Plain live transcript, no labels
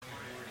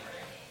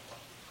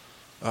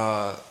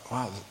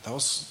Wow, that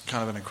was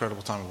kind of an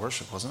incredible time of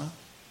worship, wasn't it?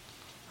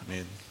 I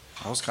mean,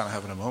 I was kind of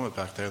having a moment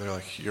back there. They're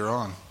like, "You're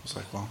on." I was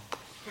like, "Well,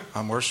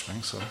 I'm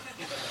worshiping, so."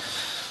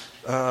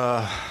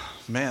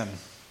 Man,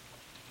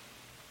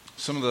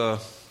 some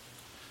of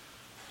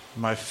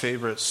my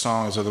favorite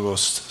songs are the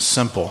most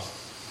simple.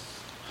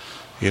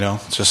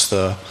 Just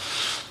the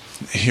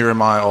 "Here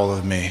am I, all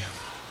of me,"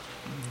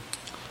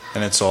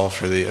 and it's all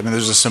for thee. I mean,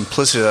 there's a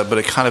simplicity to that, but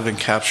it kind of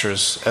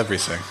encaptures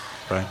everything,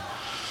 right?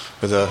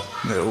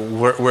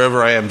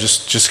 Wherever I am,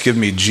 just give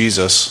me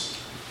Jesus.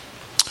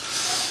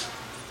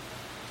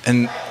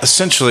 And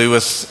essentially,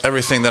 with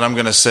everything that I'm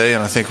going to say,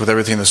 and I think with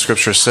everything the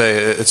scriptures say,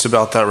 it's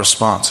about that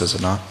response, is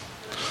it not?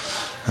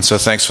 And so,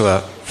 thanks for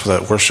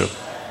that worship.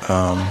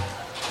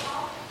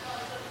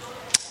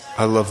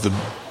 I love the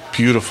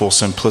beautiful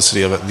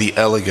simplicity of it, the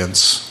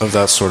elegance of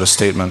that sort of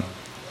statement.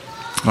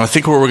 And I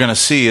think what we're going to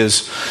see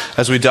is,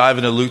 as we dive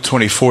into Luke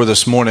 24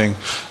 this morning,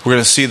 we're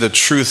going to see the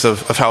truth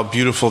of how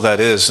beautiful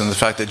that is and the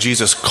fact that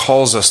Jesus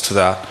calls us to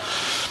that.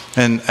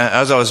 And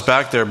as I was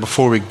back there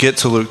before we get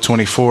to Luke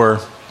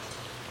 24,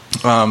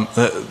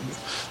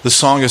 the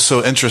song is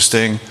so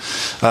interesting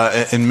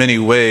in many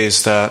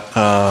ways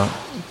that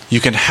you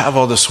can have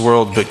all this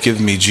world but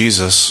give me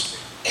Jesus.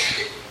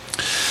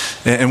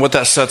 And what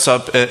that sets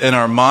up in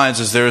our minds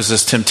is there is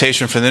this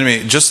temptation for the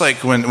enemy. Just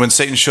like when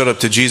Satan showed up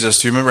to Jesus,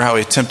 do you remember how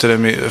he tempted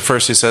him? At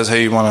first he says,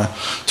 "Hey, you want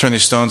to turn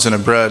these stones into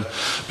bread?"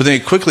 But then he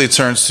quickly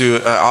turns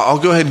to, "I'll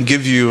go ahead and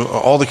give you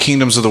all the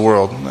kingdoms of the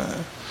world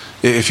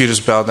if you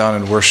just bow down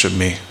and worship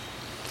me."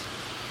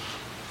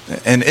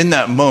 And in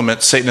that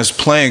moment, Satan is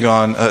playing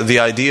on the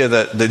idea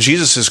that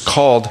Jesus is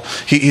called,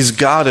 he's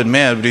God and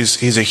man, but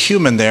he's a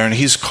human there, and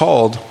he's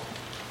called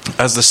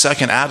as the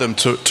second Adam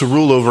to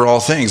rule over all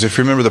things. If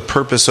you remember the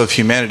purpose of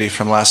humanity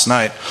from last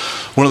night,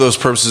 one of those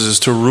purposes is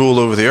to rule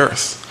over the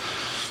earth.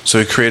 So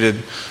he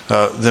created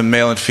them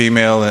male and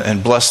female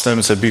and blessed them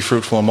and said, "Be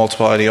fruitful and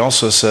multiply." And he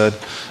also said,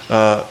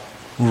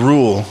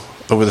 "Rule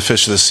over the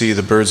fish of the sea,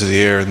 the birds of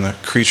the air, and the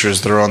creatures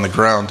that are on the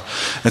ground."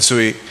 And so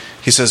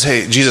he says,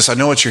 "Hey, Jesus, I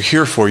know what you're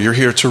here for. You're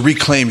here to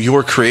reclaim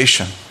your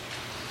creation."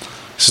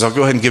 He says, "I'll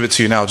go ahead and give it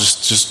to you now.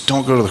 Just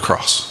don't go to the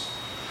cross."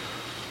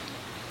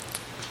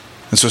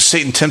 And so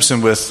Satan tempts him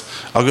with,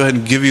 "I'll go ahead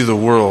and give you the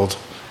world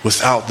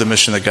without the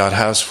mission that God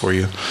has for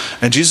you."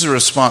 And Jesus'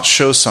 response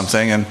shows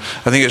something, and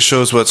I think it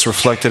shows what's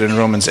reflected in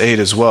Romans 8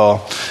 as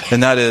well.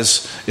 And that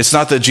is, it's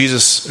not that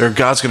Jesus or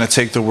God's going to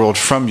take the world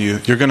from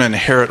you. You're going to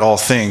inherit all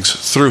things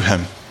through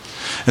him.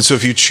 And so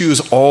if you choose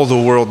all the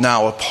world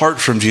now apart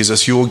from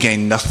Jesus, you will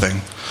gain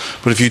nothing.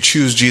 But if you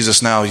choose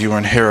Jesus now, you will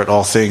inherit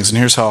all things. And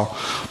here's how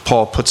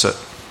Paul puts it.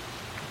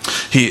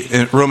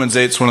 In Romans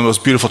 8 is one of the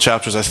most beautiful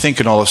chapters, I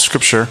think, in all of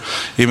Scripture.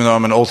 Even though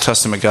I'm an Old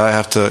Testament guy, I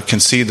have to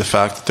concede the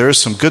fact that there is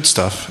some good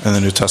stuff in the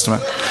New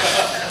Testament.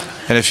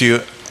 And if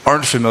you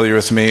aren't familiar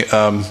with me,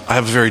 I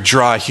have a very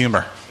dry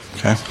humor.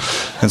 Okay,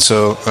 and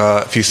so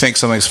if you think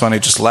something's funny,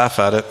 just laugh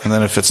at it. And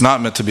then if it's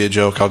not meant to be a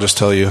joke, I'll just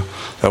tell you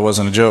that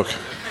wasn't a joke.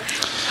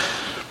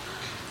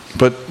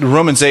 But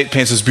Romans 8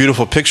 paints this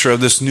beautiful picture of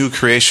this new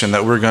creation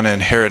that we're going to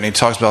inherit. And he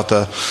talks about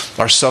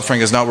our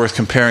suffering is not worth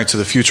comparing to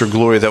the future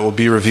glory that will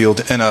be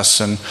revealed in us.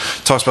 And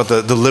talks about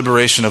the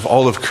liberation of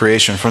all of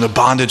creation from the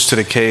bondage to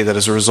decay that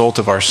is a result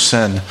of our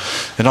sin.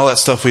 And all that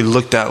stuff we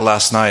looked at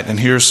last night. And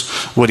here's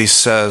what he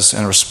says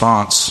in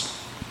response.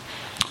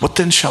 "What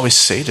then shall we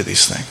say to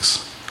these things?"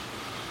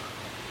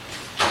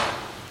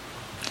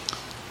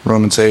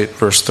 Romans 8,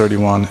 verse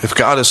 31. "If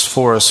God is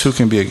for us, who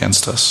can be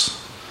against us?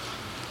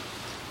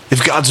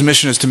 If God's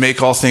mission is to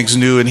make all things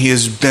new, and he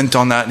is bent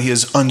on that, and he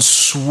is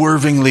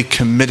unswervingly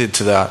committed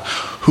to that,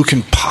 who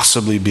can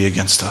possibly be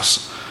against us?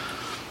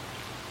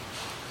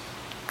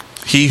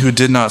 He who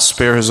did not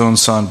spare his own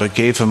son, but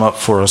gave him up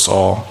for us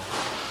all,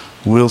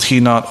 will he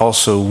not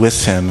also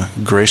with him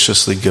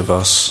graciously give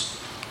us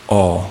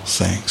all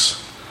things?"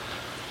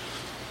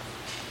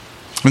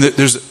 I mean,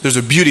 there's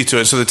a beauty to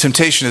it. So the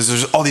temptation is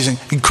there's all these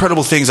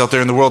incredible things out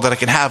there in the world that I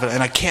can have,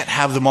 and I can't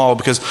have them all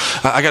because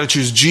I got to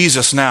choose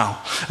Jesus now.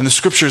 And the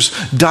scriptures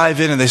dive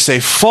in and they say,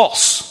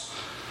 false.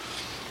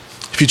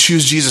 If you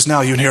choose Jesus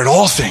now, you inherit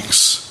all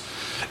things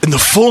in the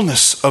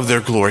fullness of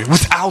their glory,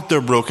 without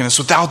their brokenness,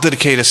 without the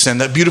decay to sin,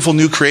 that beautiful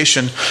new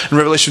creation in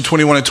Revelation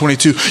 21 and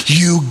 22.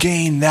 You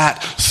gain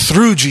that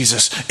through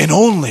Jesus and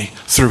only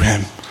through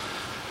him.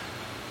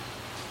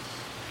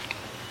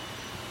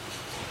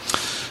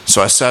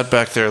 So I sat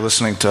back there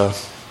listening to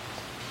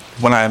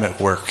 "When I Am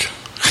at Work."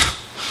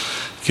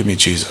 Give me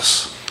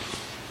Jesus.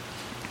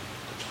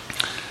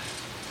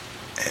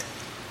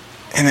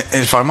 And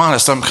if I'm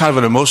honest, I'm kind of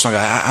an emotional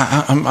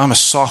guy. I'm a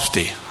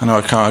softie. I know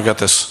I got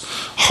this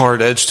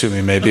hard edge to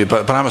me maybe,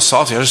 but I'm a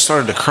softie. I just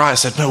started to cry. I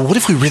said, "Man, what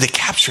if we really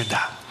captured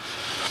that?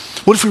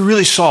 What if we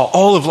really saw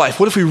all of life?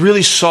 What if we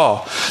really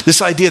saw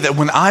this idea that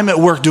when I'm at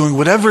work doing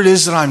whatever it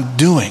is that I'm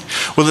doing,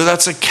 whether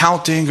that's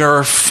accounting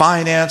or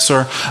finance,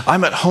 or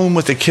I'm at home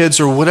with the kids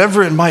or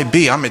whatever it might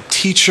be, I'm a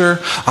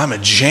teacher, I'm a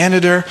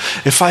janitor.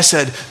 If I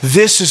said,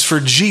 this is for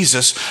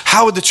Jesus,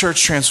 how would the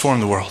church transform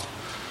the world?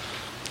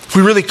 If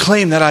we really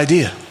claim that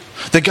idea,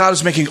 that God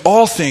is making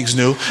all things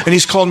new, and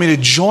he's called me to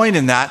join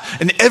in that,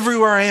 and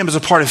everywhere I am is a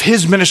part of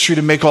his ministry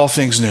to make all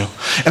things new.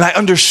 And I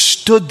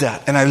understood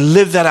that, and I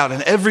lived that out.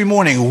 And every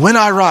morning when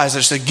I rise, I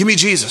just say, give me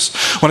Jesus.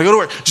 When I go to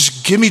work,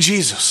 just give me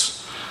Jesus.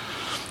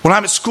 When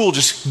I'm at school,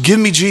 just give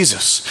me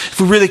Jesus.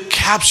 If we really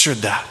captured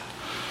that,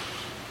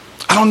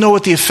 I don't know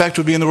what the effect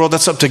would be in the world.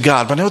 That's up to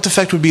God. But I know what the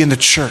effect would be in the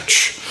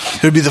church.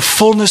 There would be the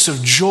fullness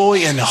of joy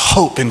and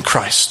hope in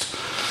Christ.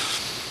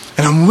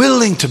 And I'm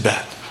willing to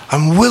bet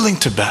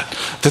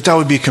that that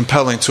would be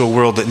compelling to a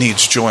world that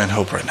needs joy and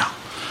hope right now.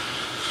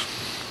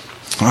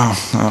 Well,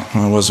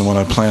 that wasn't what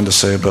I planned to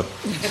say, but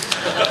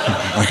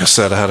like I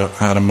said, I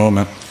had a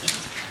moment.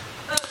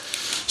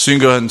 So you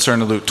can go ahead and turn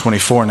to Luke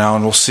 24 now,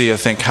 and we'll see, I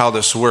think, how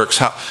this works.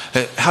 How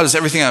does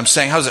everything I'm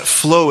saying, how does it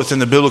flow within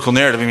the biblical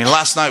narrative? I mean,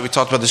 last night we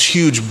talked about this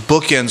huge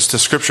bookends to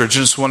Scripture,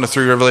 Genesis 1 to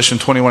 3, Revelation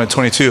 21 and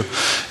 22.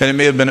 And it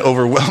may have been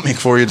overwhelming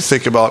for you to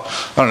think about,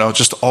 I don't know,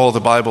 just all of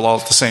the Bible all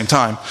at the same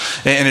time.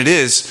 And it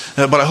is,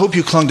 but I hope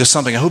you clung to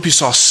something. I hope you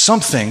saw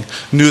something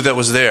new that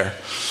was there.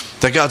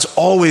 That God's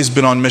always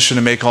been on mission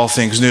to make all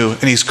things new,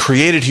 and he's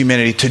created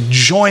humanity to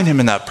join him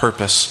in that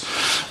purpose.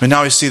 And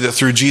now we see that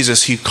through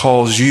Jesus, he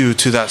calls you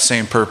to that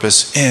same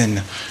purpose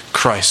in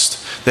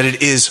Christ. That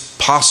it is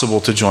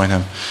possible to join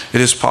him. It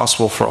is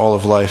possible for all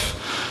of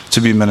life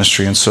to be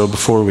ministry. And so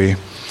before we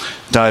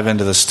dive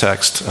into this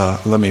text,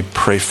 let me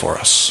pray for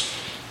us.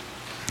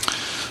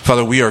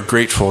 Father, we are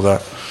grateful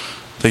that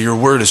your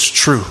word is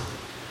true,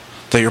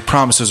 that your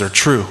promises are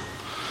true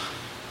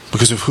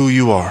because of who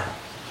you are.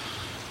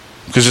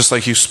 Because just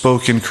like you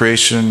spoke in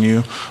creation,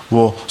 you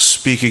will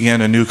speak again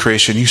a new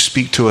creation. You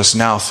speak to us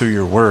now through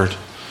your word.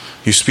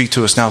 You speak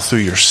to us now through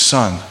your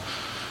Son,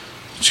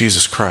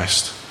 Jesus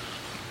Christ.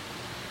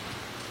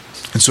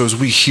 And so as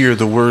we hear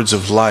the words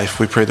of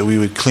life, we pray that we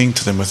would cling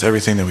to them with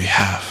everything that we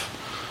have.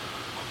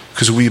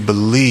 Because we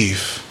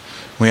believe,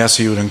 we ask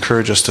that you would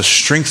encourage us to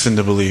strengthen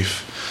the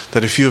belief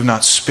that if you have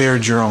not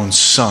spared your own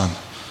Son,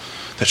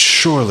 that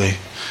surely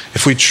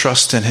if we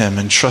trust in him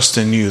and trust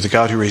in you, the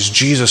God who raised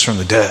Jesus from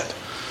the dead,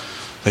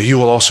 that you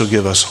will also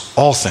give us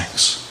all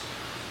things.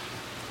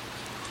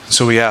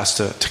 So we ask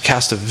to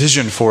cast a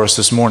vision for us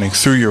this morning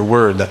through your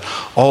word, that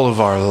all of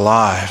our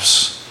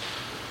lives,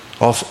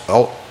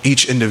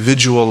 each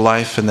individual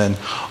life, and then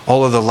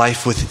all of the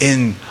life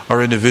within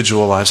our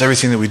individual lives,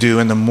 everything that we do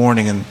in the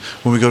morning and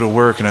when we go to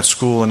work and at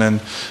school and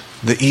in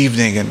the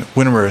evening and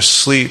when we're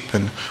asleep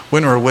and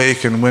when we're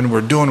awake and when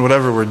we're doing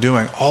whatever we're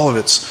doing, all of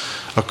it's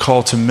a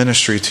call to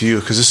ministry to you,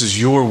 because this is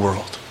your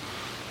world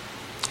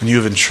and you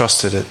have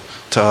entrusted it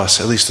to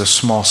us, at least a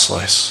small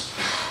slice.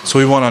 So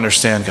we want to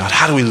understand, God,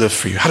 how do we live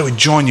for you? How do we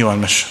join you on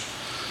mission?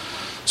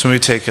 So we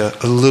take a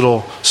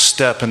little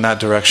step in that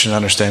direction,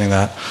 understanding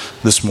that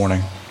this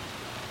morning.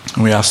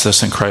 And we ask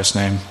this in Christ's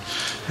name.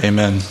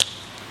 Amen.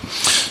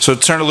 So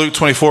turn to Luke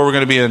 24. We're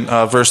going to be in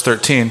verse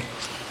 13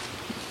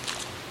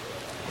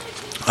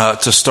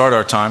 to start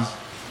our time.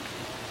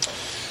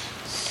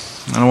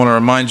 And I want to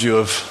remind you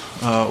of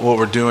what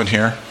we're doing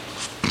here.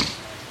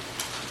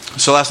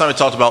 So last time we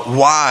talked about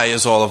why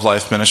is all of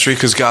life ministry,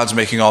 because God's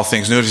making all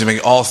things new. He's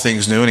making all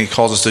things new, and he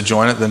calls us to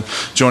join it. Then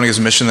joining his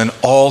mission, then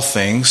all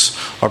things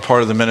are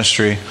part of the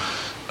ministry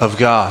of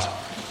God.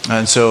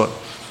 And so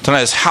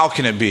tonight is how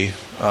can it be?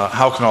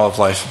 How can all of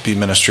life be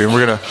ministry? And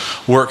we're going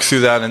to work through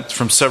that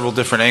from several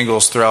different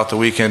angles throughout the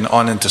week and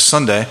on into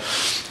Sunday.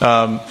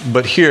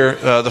 But here,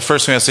 the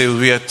first thing I say is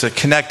we have to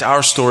connect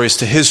our stories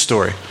to his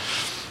story.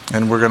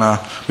 And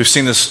we've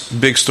seen this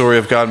big story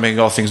of God making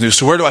all things new.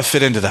 So where do I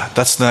fit into that?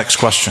 That's the next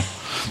question.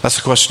 That's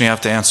the question you have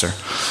to answer.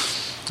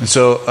 And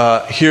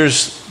so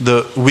here's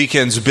the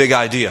weekend's big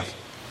idea.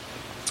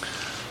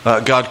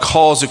 God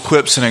calls,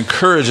 equips, and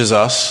encourages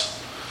us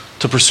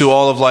to pursue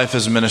all of life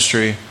as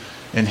ministry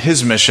in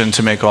his mission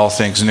to make all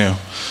things new.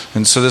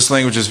 And so this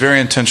language is very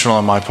intentional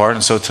on my part.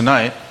 And so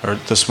tonight, or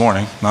this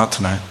morning, not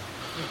tonight.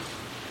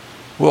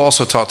 We'll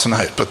also talk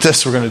tonight, but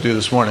this we're going to do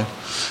this morning.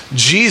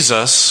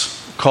 Jesus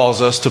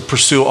calls us to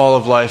pursue all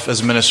of life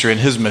as ministry in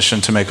his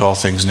mission to make all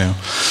things new.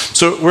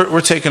 So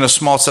we're taking a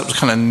small step to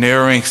kind of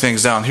narrowing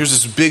things down. Here's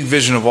this big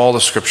vision of all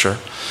the Scripture.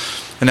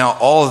 And now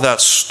all of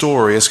that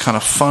story is kind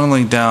of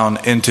funneling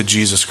down into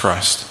Jesus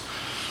Christ.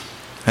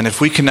 And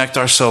if we connect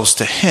ourselves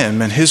to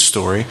him and his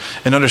story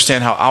and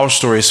understand how our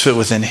stories fit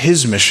within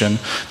his mission,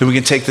 then we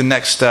can take the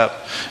next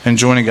step in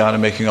joining God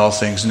and making all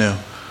things new.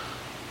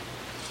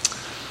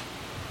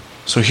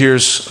 So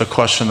here's a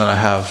question that I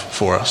have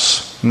for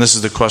us. And this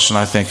is the question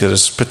I think that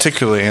is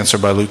particularly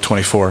answered by Luke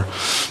 24.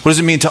 What does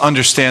it mean to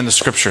understand the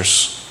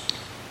Scriptures?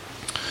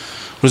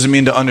 What does it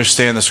mean to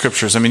understand the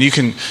Scriptures? I mean, you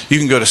can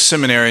go to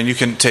seminary and you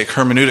can take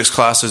hermeneutics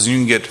classes and you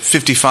can get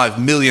 55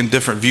 million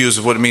different views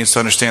of what it means to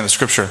understand the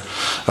Scripture.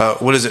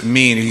 What does it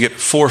mean? You can get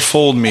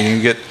fourfold meaning.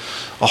 You get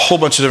a whole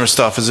bunch of different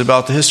stuff. Is it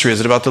about the history? Is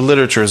it about the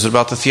literature? Is it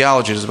about the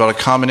theology? Is it about a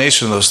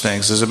combination of those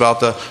things? Is it about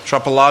the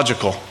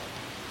tropological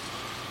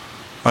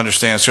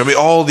understand? So there'll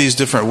be all these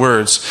different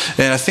words.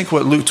 And I think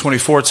what Luke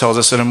 24 tells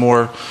us in a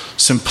more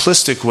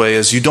simplistic way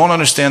is you don't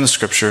understand the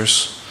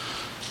Scriptures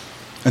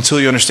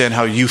until you understand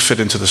how you fit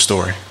into the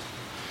story.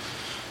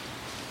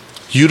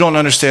 You don't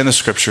understand the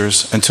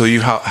scriptures until you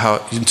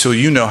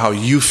know how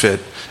you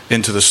fit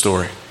into the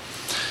story.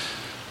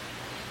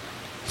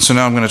 So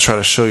now I'm going to try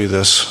to show you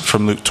this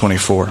from Luke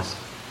 24.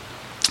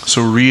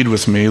 So read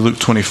with me Luke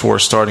 24,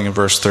 starting in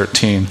verse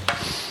 13.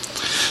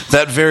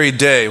 That very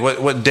day,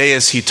 what day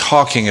is he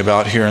talking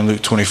about here in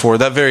Luke 24?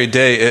 That very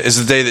day is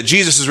the day that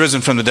Jesus is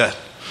risen from the dead.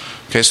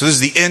 Okay, so this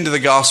is the end of the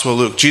Gospel of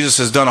Luke. Jesus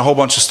has done a whole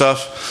bunch of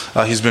stuff.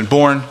 He's been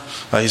born,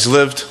 he's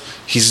lived,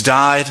 he's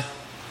died,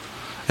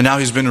 and now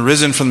he's been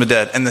risen from the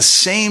dead. And the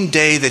same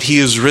day that he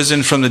is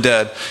risen from the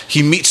dead,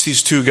 he meets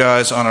these two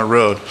guys on a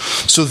road.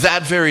 So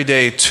that very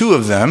day, two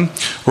of them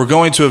were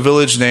going to a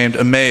village named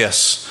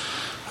Emmaus.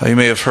 You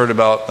may have heard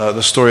about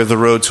the story of the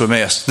road to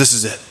Emmaus. This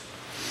is it.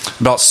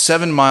 About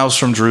 7 miles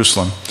from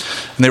Jerusalem.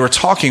 And they were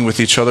talking with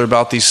each other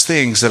about these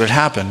things that had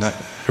happened,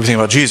 everything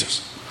about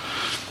Jesus.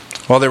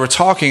 While they were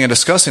talking and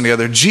discussing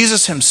together,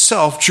 Jesus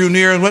himself drew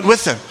near and went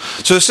with them.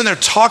 So they're sitting there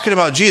talking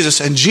about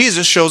Jesus, and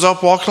Jesus shows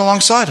up walking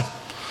alongside him.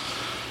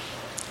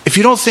 If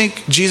you don't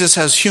think Jesus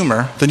has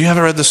humor, then you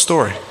haven't read the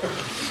story.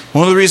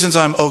 One of the reasons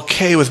I'm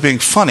okay with being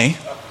funny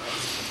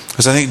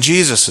is I think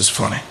Jesus is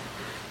funny.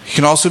 He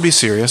can also be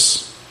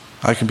serious.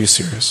 I can be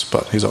serious,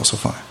 but he's also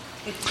funny.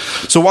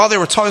 So while they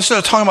were talking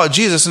about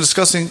Jesus and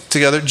discussing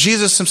together,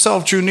 Jesus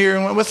himself drew near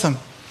and went with them.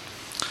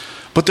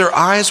 But their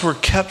eyes were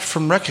kept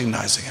from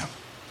recognizing him.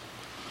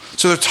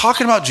 So they're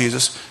talking about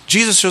Jesus.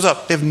 Jesus shows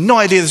up. They have no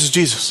idea this is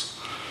Jesus.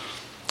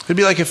 It'd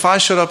be like if I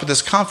showed up at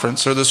this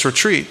conference or this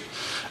retreat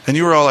and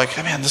you were all like,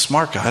 hey man, this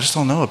Mark guy, I just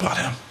don't know about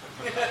him.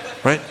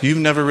 Right? You've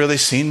never really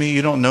seen me.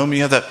 You don't know me.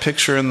 You have that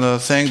picture in the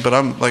thing, but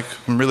I'm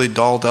really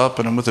dolled up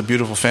and I'm with a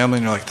beautiful family.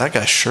 And you're like, that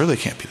guy surely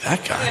can't be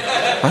that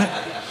guy.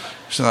 Right?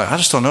 So like, I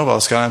just don't know about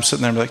this guy. I'm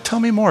sitting there and be like, tell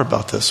me more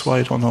about this. Why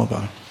you don't know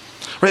about him?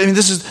 Right? I mean,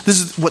 this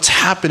is what's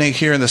happening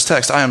here in this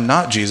text. I am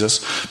not Jesus,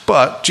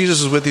 but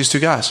Jesus is with these two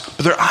guys.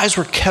 But their eyes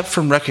were kept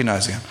from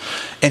recognizing him.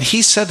 And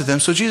he said to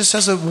them, so Jesus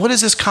says, what is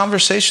this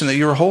conversation that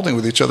you are holding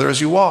with each other as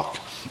you walk?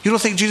 You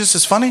don't think Jesus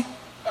is funny?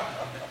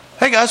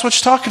 Hey guys, what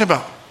you talking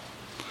about?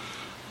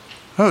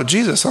 Oh,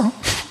 Jesus, huh?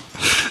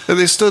 And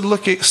they stood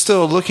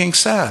still looking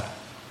sad.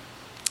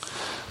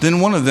 Then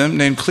one of them,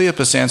 named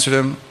Cleopas, answered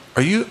him,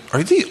 Are you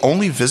the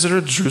only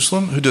visitor to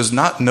Jerusalem who does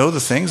not know the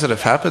things that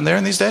have happened there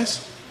in these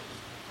days?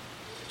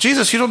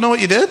 Jesus, you don't know what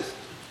you did?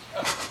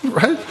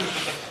 Right?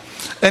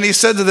 And he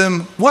said to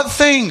them, what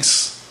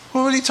things?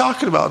 What are you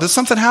talking about? Did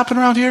something happen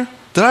around here?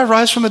 Did I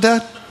rise from the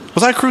dead?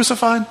 Was I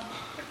crucified?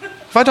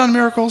 Have I done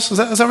miracles? Is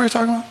that what you're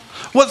talking about?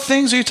 What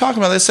things are you talking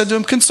about? They said to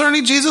him,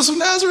 concerning Jesus of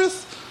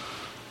Nazareth,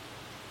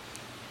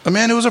 a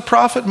man who was a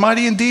prophet,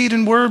 mighty in deed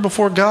and word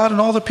before God and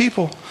all the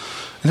people,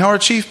 and how our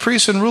chief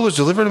priests and rulers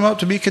delivered him up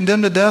to be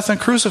condemned to death and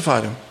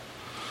crucified him.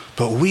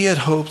 But we had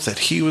hoped that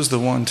he was the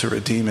one to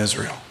redeem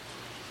Israel.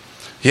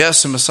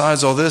 Yes, and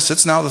besides all this,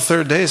 it's now the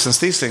third day since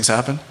these things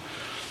happened.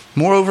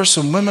 Moreover,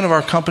 some women of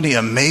our company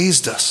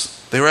amazed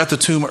us. They were at the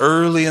tomb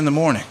early in the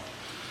morning.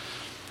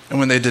 And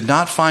when they did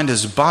not find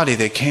his body,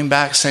 they came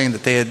back saying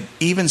that they had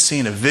even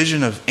seen a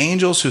vision of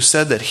angels who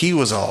said that he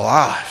was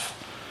alive.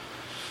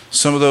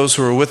 Some of those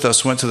who were with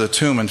us went to the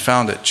tomb and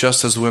found it,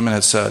 just as the women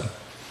had said,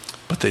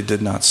 but they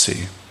did not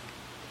see.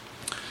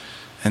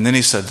 And then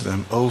he said to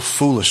them, O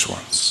foolish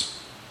ones,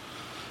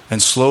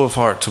 and slow of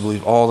heart to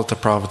believe all that the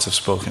prophets have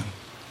spoken.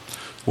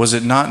 Was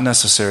it not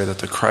necessary that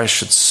the Christ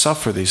should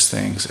suffer these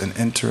things and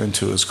enter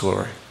into his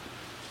glory?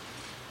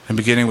 And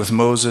beginning with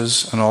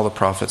Moses and all the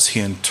prophets, he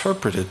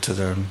interpreted to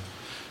them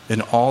in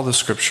all the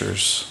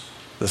scriptures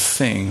the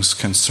things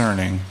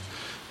concerning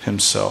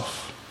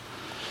himself.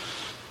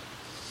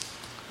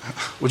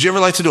 Would you ever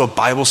like to do a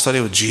Bible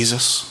study with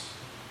Jesus?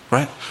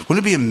 Right?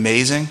 Wouldn't it be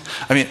amazing?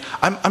 I mean,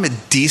 I'm a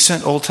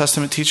decent Old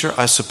Testament teacher,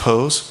 I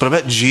suppose, but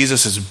I bet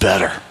Jesus is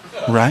better,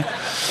 right?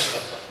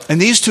 And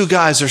these two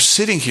guys are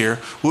sitting here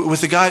with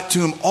the guy to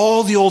whom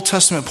all the Old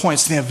Testament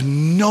points, and they have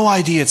no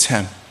idea it's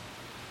him.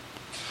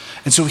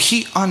 And so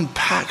he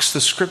unpacks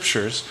the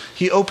scriptures.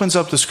 He opens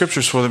up the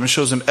scriptures for them and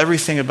shows them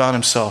everything about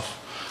himself,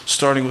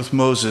 starting with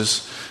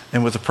Moses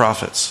and with the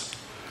prophets.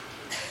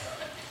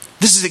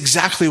 This is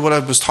exactly what I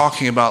was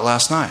talking about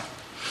last night.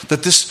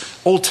 That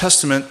this Old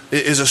Testament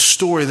is a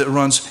story that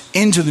runs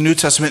into the New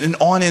Testament and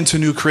on into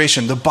new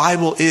creation. The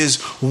Bible is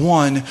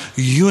one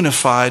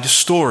unified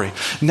story.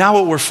 Now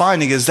what we're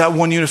finding is that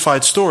one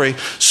unified story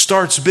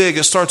starts big.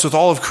 It starts with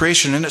all of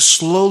creation and it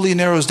slowly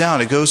narrows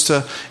down. It goes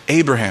to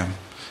Abraham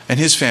and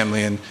his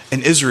family and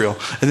Israel.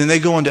 And then they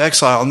go into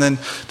exile. And then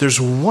there's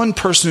one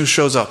person who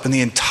shows up. And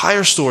the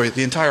entire story,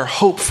 the entire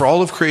hope for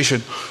all of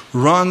creation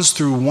runs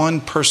through one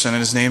person. And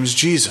his name is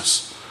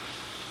Jesus.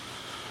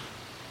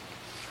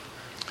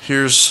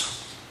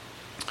 Here's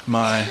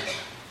my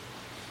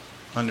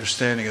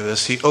understanding of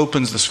this. He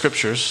opens the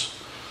scriptures.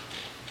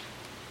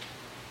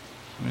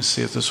 Let me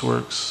see if this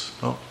works.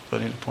 Oh, do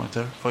I need to point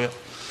there? Oh, yeah.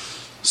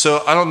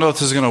 So I don't know if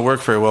this is going to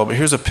work very well, but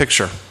here's a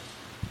picture.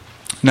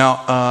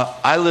 Now,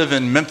 I live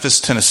in Memphis,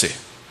 Tennessee.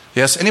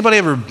 Yes? Anybody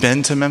ever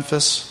been to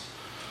Memphis?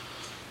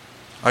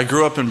 I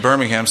grew up in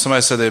Birmingham.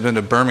 Somebody said they've been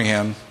to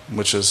Birmingham,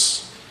 which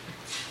is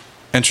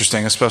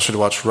interesting, especially to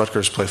watch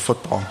Rutgers play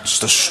football.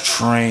 Just a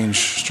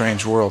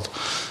strange world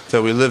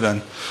that we live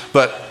in.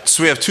 But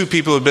so we have two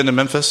people who've been to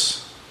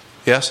Memphis.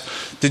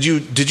 Yes? Did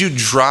you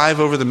drive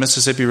over the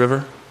Mississippi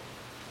River?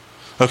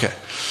 Okay.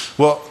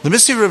 Well, the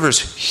Mississippi River is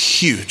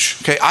huge.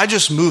 Okay, I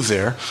just moved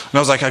there, and I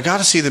was like, I got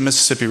to see the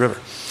Mississippi River.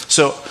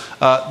 So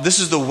this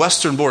is the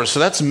western border. So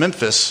that's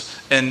Memphis,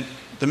 and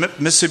the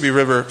Mississippi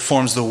River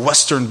forms the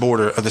western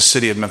border of the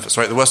city of Memphis,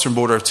 right? The western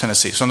border of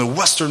Tennessee. So on the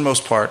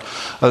westernmost part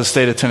of the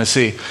state of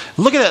Tennessee.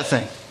 Look at that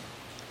thing.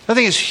 That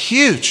thing is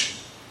huge,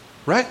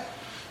 right?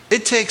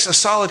 It takes a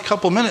solid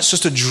couple minutes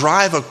just to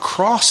drive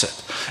across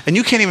it. And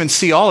you can't even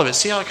see all of it.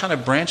 See how it kind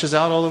of branches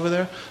out all over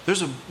there?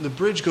 The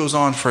bridge goes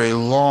on for a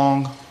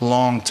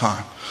long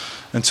time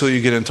until you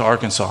get into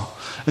Arkansas.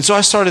 And so I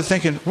started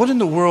thinking, what in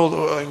the world,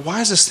 like, why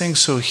is this thing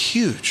so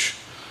huge?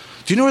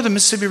 Do you know where the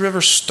Mississippi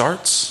River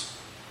starts?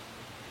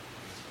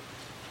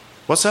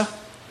 What's that?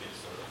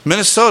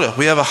 Minnesota.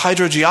 We have a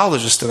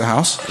hydrogeologist in the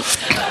house.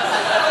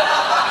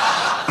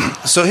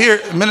 So here,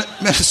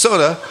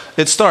 Minnesota,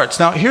 it starts.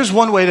 Now, here's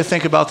one way to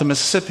think about the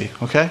Mississippi,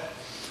 okay?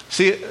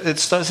 See, it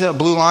starts, see that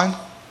blue line?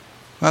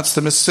 That's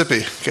the Mississippi.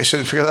 In case you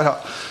didn't figure that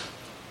out.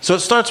 So it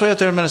starts way up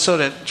there in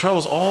Minnesota. It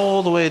travels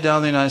all the way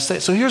down the United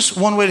States. So here's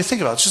one way to think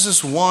about it. It's just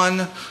this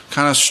one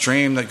kind of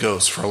stream that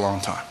goes for a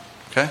long time,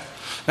 okay?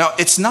 Now,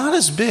 it's not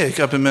as big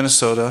up in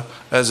Minnesota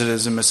as it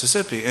is in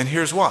Mississippi, and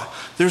here's why.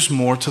 There's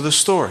more to the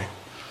story.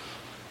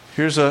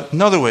 Here's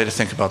another way to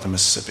think about the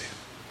Mississippi.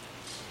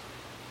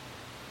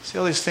 See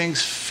how these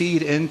things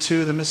feed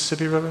into the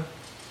Mississippi River?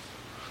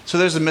 So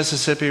there's the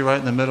Mississippi right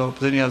in the middle,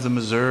 but then you have the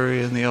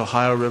Missouri and the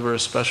Ohio River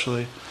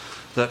especially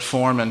that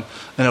form, and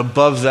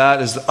above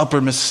that is the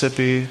upper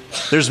Mississippi.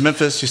 There's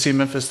Memphis. You see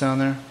Memphis down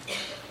there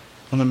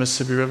on the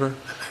Mississippi River?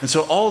 And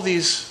so all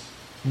these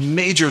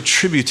major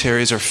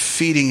tributaries are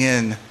feeding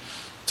in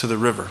to the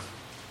river.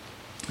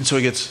 And so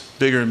it gets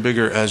bigger and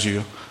bigger as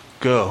you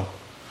go.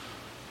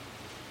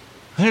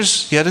 And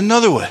there's yet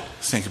another way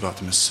to think about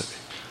the Mississippi.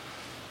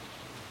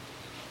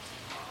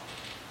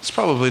 It's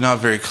probably not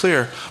very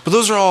clear, but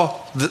those are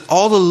all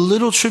the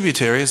little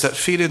tributaries that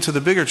feed into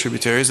the bigger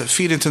tributaries that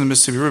feed into the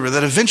Mississippi River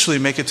that eventually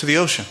make it to the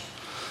ocean.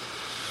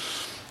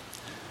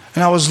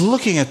 And I was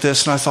looking at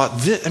this and I thought,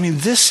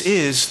 this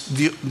is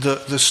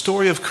the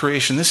story of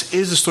creation. This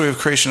is the story of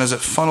creation as it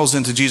funnels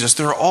into Jesus.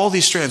 There are all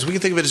these strands. We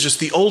can think of it as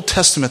just the Old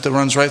Testament that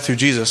runs right through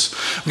Jesus.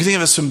 We can think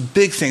of it as some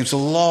big things, the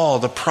law,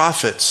 the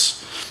prophets,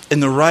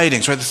 and the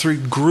writings, right? The three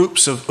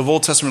groups of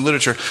Old Testament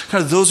literature.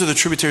 Kind of those are the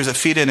tributaries that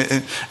feed in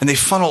and they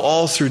funnel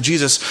all through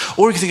Jesus.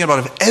 Or we can think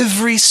about it,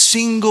 every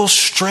single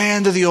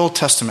strand of the Old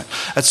Testament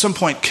at some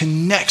point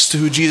connects to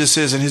who Jesus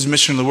is and his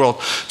mission in the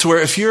world. To where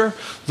if you're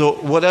the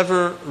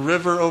whatever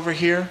river over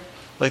here,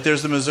 like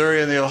there's the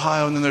Missouri and the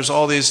Ohio, and then there's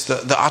all these,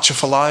 the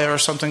Atchafalaya or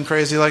something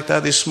crazy like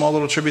that, these small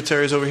little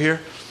tributaries over here.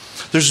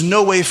 There's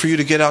no way for you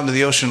to get out into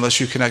the ocean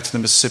unless you connect to the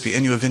Mississippi,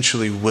 and you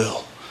eventually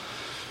will.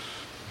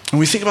 When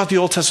we think about the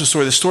Old Testament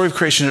story, the story of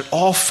creation, it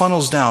all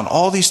funnels down.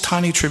 All these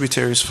tiny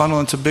tributaries funnel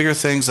into bigger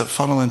things that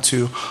funnel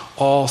into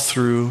all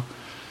through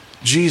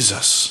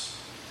Jesus.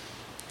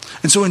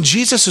 And so when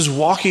Jesus is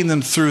walking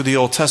them through the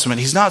Old Testament,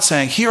 he's not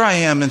saying, here I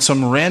am in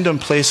some random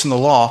place in the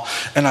law,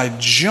 and I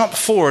jump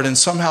forward and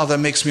somehow that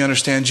makes me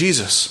understand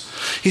Jesus.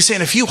 He's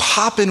saying if you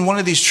hop in one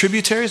of these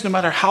tributaries, no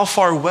matter how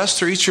far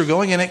west or east you're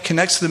going, and it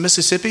connects to the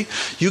Mississippi,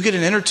 you get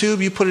an inner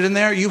tube, you put it in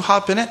there, you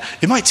hop in it.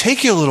 It might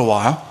take you a little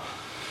while.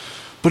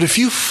 But if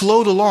you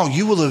float along,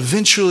 you will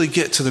eventually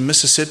get to the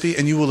Mississippi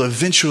and you will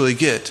eventually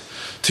get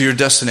to your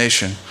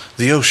destination,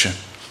 the ocean.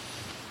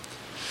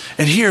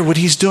 And here what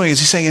he's doing is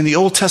he's saying in the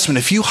Old Testament,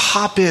 if you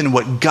hop in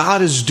what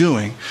God is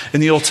doing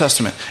in the Old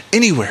Testament,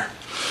 anywhere,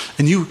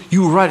 and you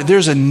write it,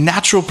 there's a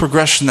natural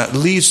progression that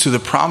leads to the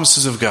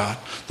promises of God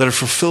that are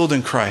fulfilled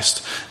in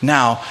Christ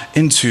now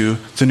into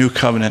the new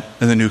covenant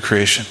and the new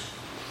creation.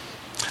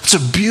 It's a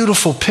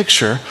beautiful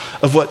picture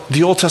of what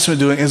the Old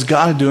Testament is doing, is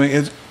God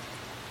doing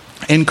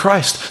in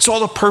Christ. So all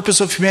the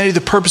purpose of humanity,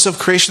 the purpose of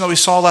creation that we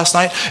saw last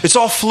night, it's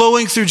all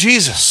flowing through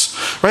Jesus.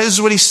 Right? This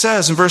is what he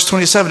says in verse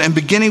 27. And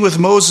beginning with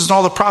Moses and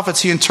all the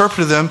prophets, he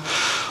interpreted them,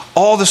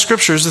 all the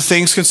scriptures, the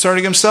things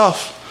concerning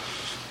himself.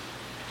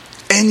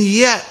 And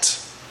yet,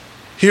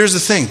 here's the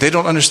thing. They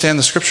don't understand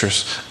the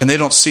scriptures, and they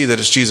don't see that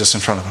it's Jesus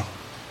in front of them.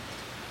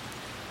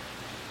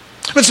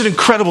 It's an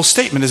incredible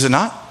statement, is it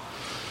not?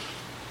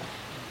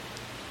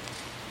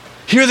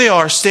 Here they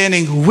are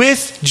standing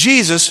with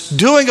Jesus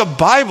doing a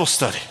Bible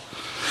study.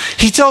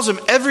 He tells them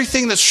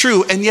everything that's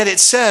true, and yet it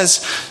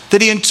says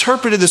that he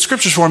interpreted the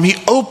scriptures for him. He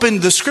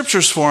opened the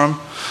scriptures for him,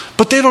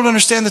 but they don't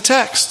understand the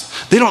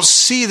text. They don't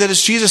see that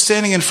it's Jesus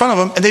standing in front of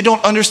them, and they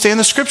don't understand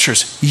the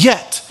scriptures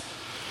yet.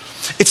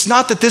 It's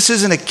not that this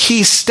isn't a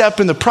key step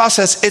in the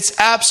process. It's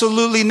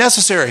absolutely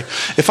necessary.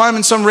 If I'm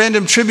in some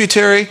random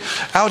tributary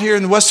out here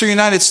in the western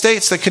United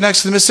States that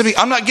connects to the Mississippi,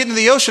 I'm not getting to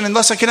the ocean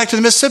unless I connect to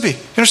the Mississippi.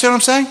 You understand what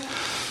I'm saying?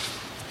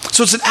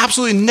 So it's an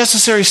absolutely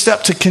necessary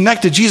step to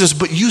connect to Jesus,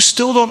 but you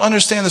still don't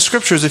understand the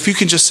scriptures if you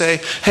can just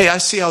say, hey, I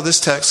see how this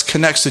text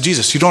connects to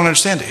Jesus. You don't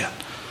understand it yet.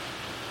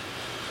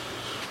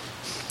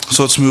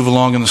 So let's move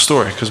along in the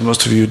story, because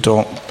most of you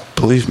don't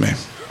believe me.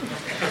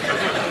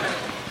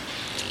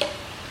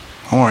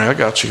 Don't worry, I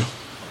got you.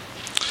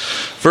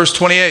 Verse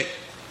 28.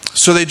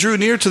 So they drew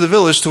near to the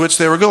village to which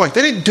they were going.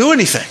 They didn't do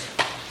anything.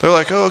 They were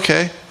like, oh,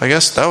 okay, I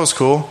guess that was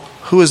cool.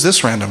 Who is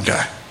this random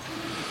guy?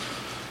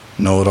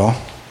 Know-it-all.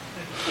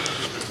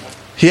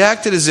 He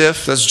acted as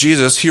if, that's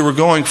Jesus, he were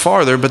going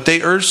farther, but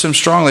they urged him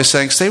strongly,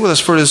 saying, stay with us,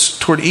 for it is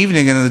toward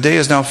evening, and the day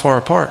is now far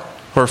apart,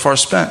 or far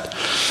spent.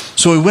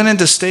 So he went in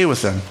to stay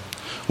with them.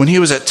 When he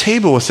was at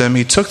table with them,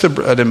 he took the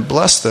bread and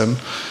blessed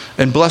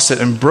it,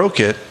 and broke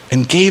it,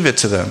 and gave it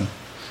to them.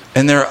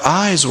 And their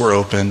eyes were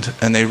opened,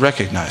 and they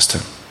recognized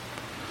him.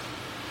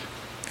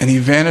 And he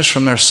vanished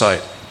from their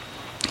sight.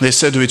 They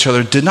said to each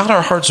other, did not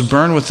our hearts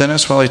burn within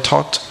us while he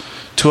talked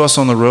to us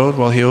on the road,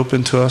 while he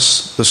opened to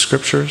us the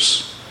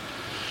scriptures?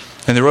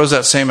 And they rose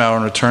that same hour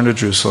and returned to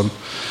Jerusalem.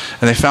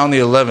 And they found the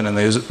 11, and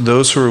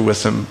those who were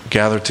with them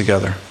gathered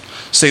together,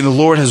 saying, the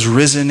Lord has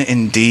risen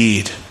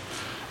indeed,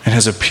 and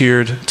has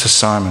appeared to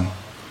Simon.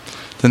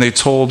 Then they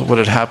told what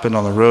had happened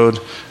on the road,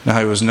 and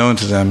how he was known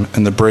to them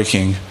in the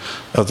breaking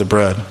of the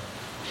bread.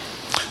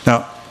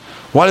 Now,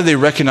 why did they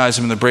recognize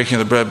him in the breaking of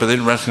the bread, but they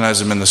didn't recognize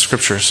him in the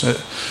scriptures?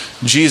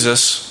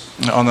 Jesus,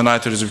 on the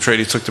night that he was betrayed,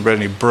 he took the bread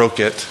and he broke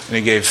it, and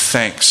he gave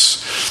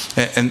thanks.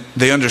 And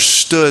they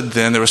understood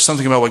then, there was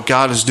something about what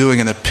God is doing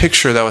in the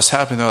picture that was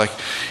happening. They're like,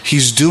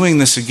 he's doing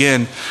this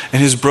again,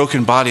 and his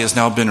broken body has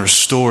now been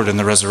restored in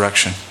the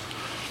resurrection.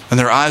 And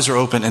their eyes are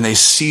open, and they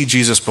see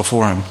Jesus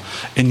before him.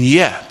 And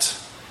yet,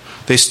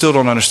 they still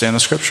don't understand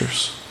the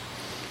scriptures.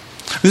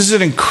 This is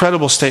an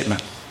incredible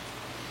statement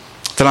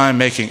that I am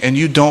making, and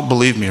you don't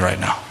believe me right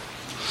now.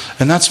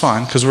 And that's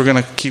fine, because we're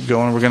going to keep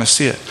going, we're going to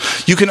see it.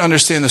 You can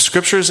understand the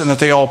scriptures and that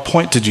they all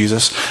point to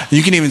Jesus.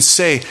 You can even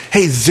say,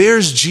 hey,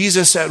 there's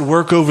Jesus at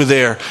work over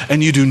there,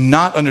 and you do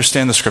not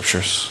understand the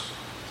scriptures.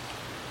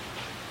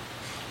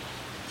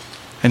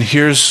 And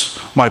here's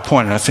my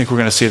point, and I think we're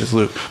going to see it at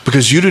Luke.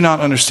 Because you do not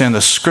understand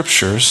the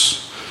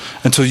scriptures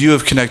until you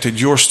have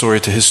connected your story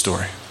to his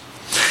story.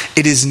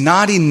 It is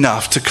not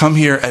enough to come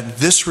here at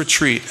this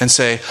retreat and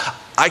say,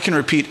 I can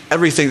repeat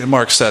everything that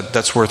Mark said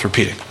that's worth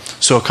repeating.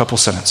 So a couple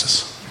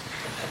sentences.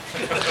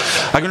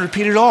 I can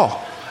repeat it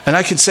all. And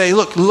I can say,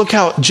 look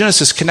how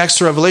Genesis connects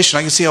to Revelation.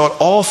 I can see how it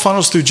all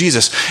funnels through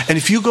Jesus. And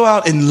if you go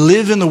out and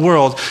live in the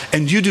world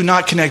and you do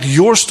not connect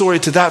your story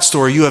to that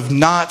story, you have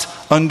not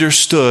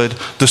understood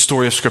the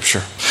story of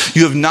Scripture.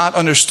 You have not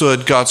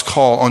understood God's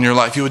call on your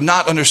life. You have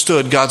not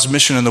understood God's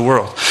mission in the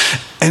world.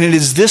 And it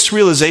is this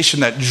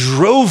realization that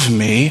drove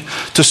me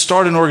to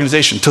start an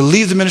organization, to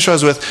leave the ministry I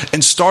was with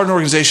and start an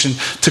organization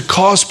to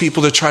cause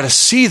people to try to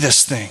see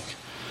this thing.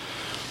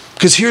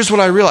 Because here's what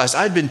I realized.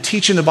 I'd been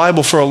teaching the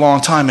Bible for a long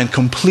time and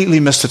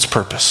completely missed its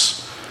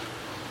purpose.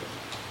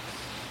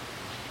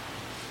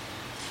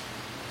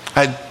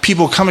 I had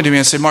people coming to me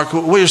and say, Mark,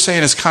 what you're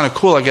saying is kind of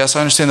cool, I guess.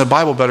 I understand the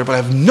Bible better, but I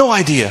have no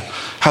idea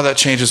how that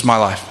changes my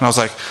life. And I was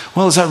like,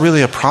 well, is that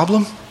really a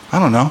problem? I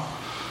don't know.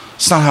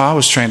 It's not how I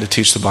was trained to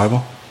teach the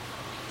Bible.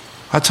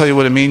 I tell you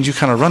what it means, you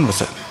kind of run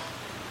with it.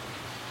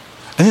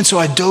 And then so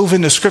I dove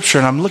into Scripture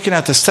and I'm looking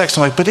at this text.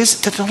 I'm like, but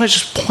don't I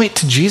just point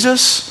to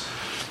Jesus?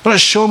 Don't I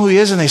show them who he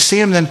is and they see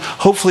him, then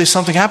hopefully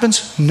something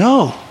happens?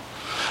 No.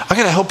 I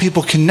got to help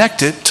people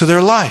connect it to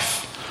their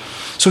life.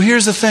 So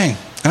here's the thing,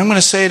 and I'm going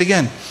to say it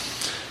again.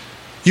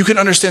 You can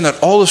understand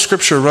that all of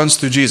Scripture runs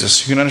through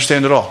Jesus. You can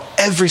understand it all.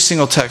 Every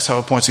single text, how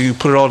it points, and you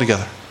can put it all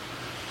together.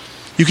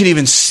 You can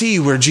even see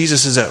where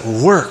Jesus is at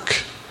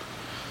work.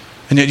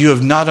 And yet you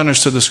have not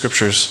understood the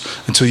Scriptures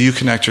until you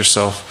connect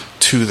yourself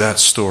to that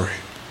story.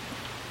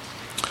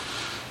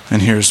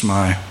 And here's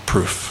my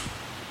proof.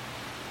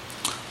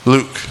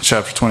 Luke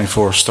chapter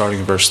 24, starting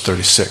in verse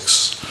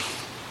 36.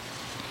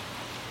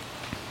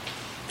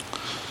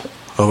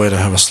 Oh, wait,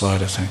 I have a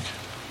slide, I think.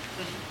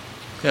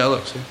 Yeah,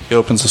 look, see? He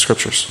opens the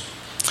Scriptures.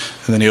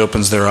 And then he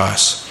opens their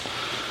eyes.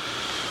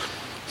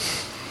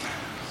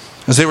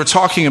 As they were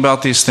talking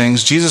about these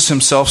things, Jesus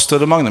himself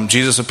stood among them.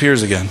 Jesus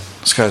appears again.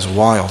 This guy's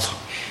wild.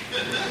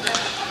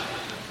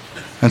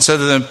 And said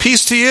to them,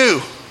 peace to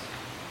you.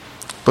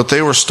 But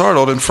they were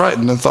startled and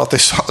frightened and thought they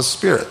saw a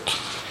spirit.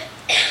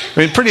 I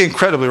mean, pretty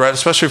incredibly, right?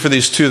 Especially for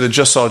these two that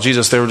just saw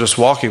Jesus. They were just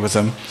walking with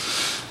him.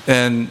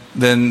 And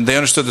then they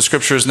understood the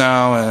Scriptures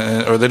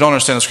now, or they don't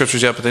understand the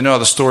Scriptures yet, but they know how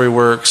the story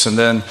works. And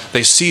then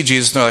they see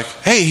Jesus and they're like,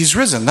 hey, he's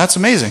risen. That's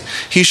amazing.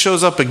 He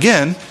shows up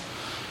again.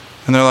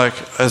 And they're like,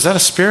 is that a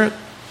spirit?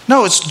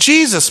 No, it's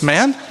Jesus,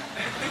 man.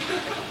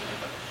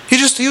 He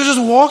was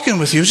just walking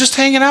with you. He was just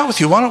hanging out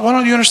with you. Why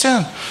don't you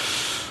understand?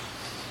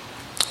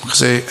 Because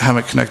they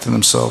haven't connected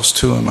themselves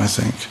to him, I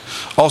think.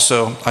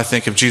 Also, I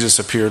think if Jesus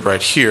appeared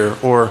right here,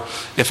 or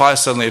if I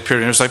suddenly appeared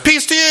and he was like,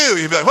 peace to you,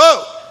 you'd be like,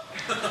 whoa,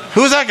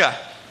 who is that guy?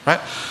 Right?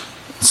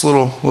 It's a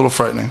little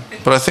frightening.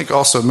 But I think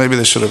also maybe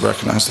they should have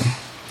recognized him.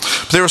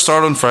 But they were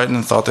startled and frightened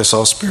and thought they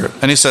saw a spirit.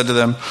 And he said to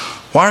them,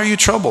 why are you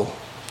troubled?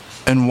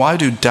 And why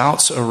do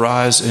doubts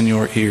arise in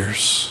your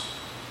ears?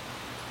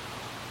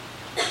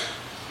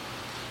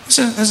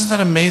 Isn't that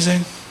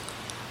amazing?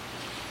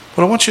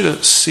 What I want you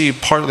to see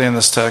partly in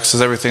this text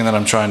is everything that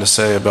I'm trying to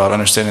say about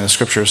understanding the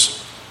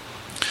scriptures.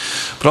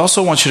 But I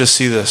also want you to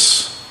see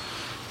this.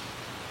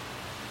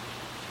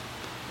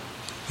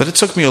 That it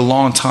took me a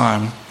long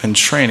time in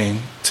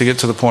training to get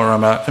to the point where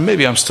I'm at. And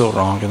maybe I'm still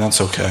wrong, and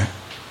that's okay.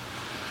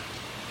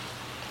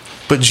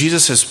 But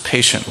Jesus is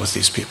patient with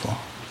these people.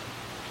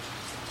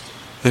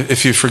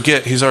 If you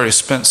forget, he's already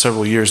spent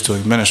several years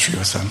doing ministry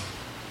with them.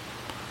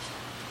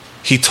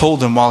 He told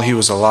them while he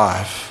was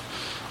alive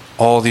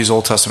all these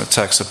Old Testament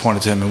texts that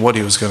pointed to him and what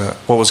was going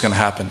to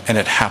happen, and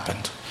it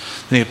happened.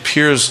 Then he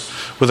appears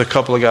with a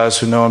couple of guys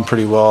who know him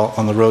pretty well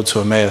on the road to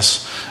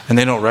Emmaus, and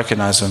they don't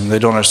recognize him. They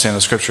don't understand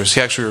the scriptures.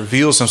 He actually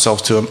reveals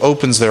himself to them,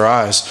 opens their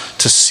eyes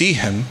to see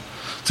him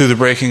through the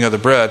breaking of the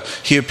bread.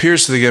 He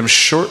appears to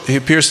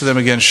them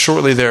again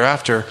shortly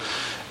thereafter,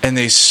 and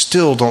they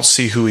still don't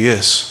see who he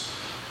is.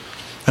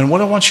 And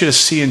what I want you to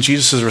see in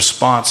Jesus'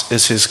 response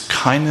is his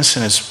kindness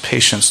and his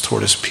patience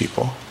toward his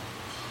people.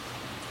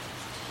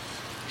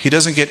 He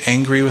doesn't get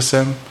angry with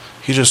them.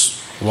 He just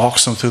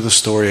walks them through the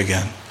story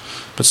again.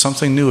 But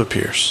something new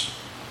appears.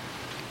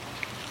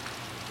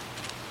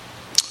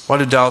 Why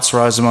do doubts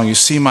rise among you?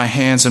 See my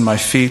hands and my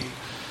feet,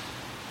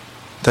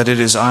 that it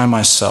is I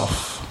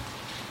myself.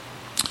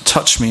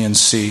 Touch me and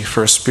see,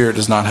 for a spirit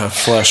does not have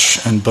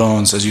flesh and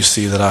bones as you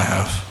see that I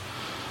have.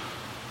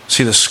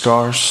 See the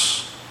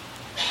scars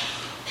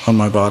on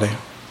my body.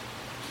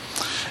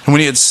 And when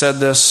he had said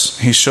this,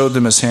 he showed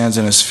them his hands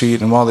and his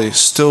feet. And while they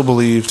still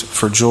disbelieved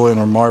for joy and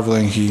were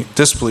marveling,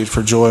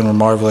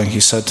 he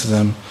said to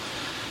them,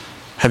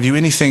 have you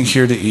anything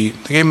here to eat?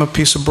 They gave him a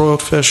piece of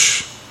broiled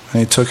fish, and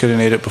he took it and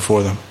ate it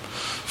before them.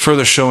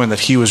 Further showing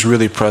that he was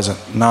really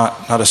present,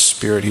 not a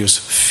spirit. He was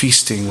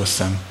feasting with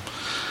them.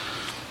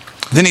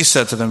 Then he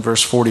said to them,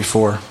 verse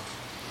 44,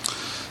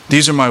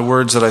 these are my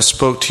words that I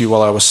spoke to you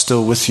while I was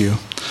still with you,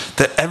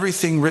 that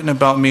everything written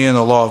about me in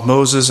the law of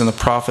Moses and the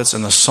prophets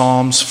and the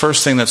Psalms,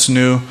 first thing that's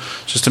new,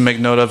 just to make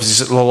note of,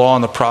 is the law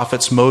and the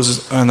prophets,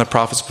 Moses and the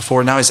prophets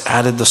before. Now he's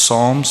added the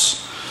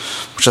Psalms,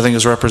 which I think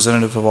is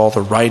representative of all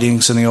the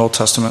writings in the Old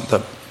Testament,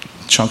 that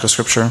chunk of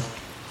scripture.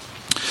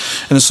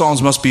 And the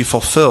Psalms must be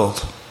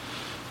fulfilled.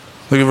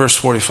 Look at verse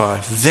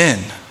 45.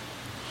 Then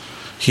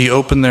he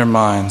opened their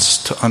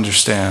minds to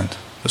understand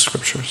the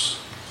scriptures.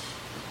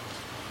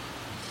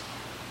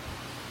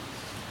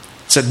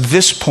 It's at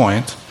this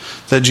point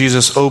that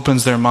Jesus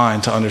opens their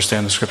mind to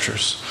understand the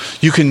scriptures.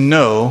 You can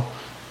know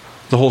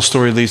the whole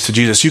story leads to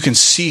Jesus. You can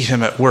see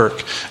him at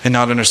work and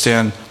not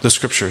understand the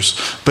scriptures.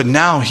 But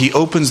now he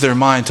opens their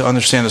mind to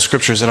understand the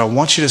scriptures, and I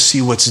want you to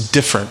see what's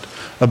different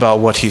about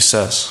what he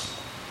says.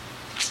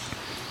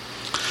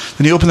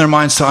 Then he opened their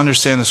minds to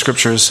understand the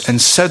scriptures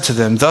and said to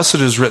them, thus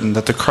it is written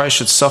that the Christ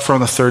should suffer on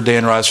the third day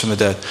and rise from the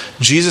dead.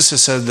 Jesus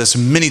has said this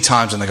many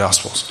times in the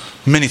Gospels.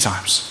 Many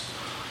times.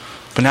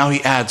 But now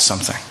he adds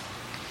something.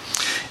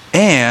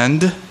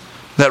 And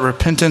that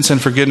repentance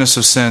and forgiveness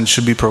of sins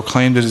should be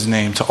proclaimed in his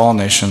name to all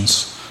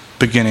nations,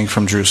 beginning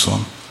from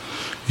Jerusalem.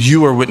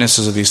 You are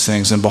witnesses of these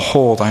things, and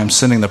behold, I am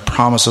sending the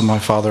promise of my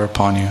Father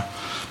upon you.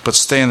 But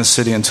stay in the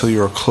city until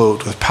you are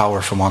clothed with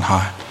power from on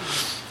high.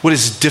 What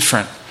is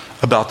different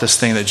about this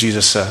thing that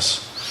Jesus says?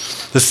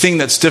 The thing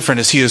that's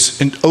different is he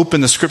has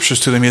opened the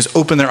scriptures to them. He has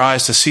opened their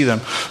eyes to see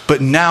them.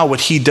 But now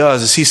what he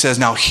does is he says,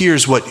 now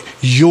here's what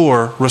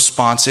your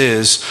response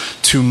is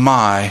to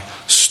my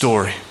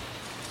story.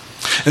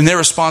 And their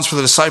response for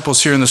the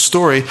disciples here in the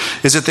story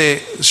is that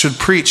they should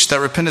preach that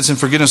repentance and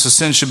forgiveness of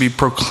sins should be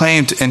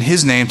proclaimed in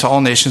his name to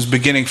all nations,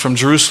 beginning from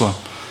Jerusalem.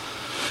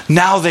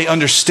 Now they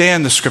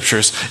understand the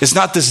scriptures. It's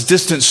not this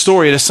distant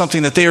story. It is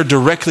something that they are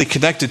directly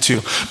connected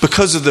to.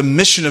 Because of the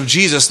mission of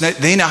Jesus,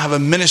 they now have a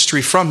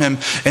ministry from him,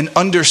 and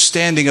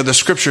understanding of the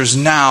scriptures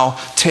now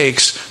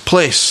takes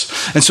place.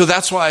 And so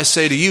that's why I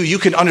say to you, you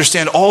can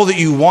understand all that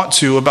you want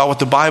to about what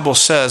the Bible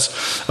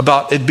says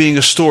about it being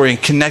a story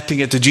and connecting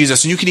it to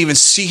Jesus. And you can even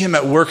see him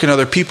at work in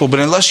other people. But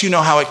unless you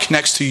know how it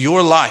connects to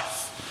your life,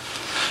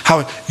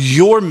 how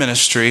your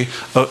ministry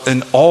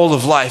and all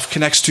of life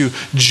connects to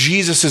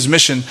Jesus'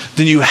 mission,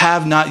 then you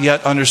have not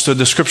yet understood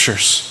the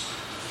scriptures.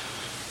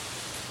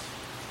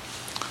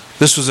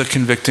 This was a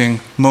convicting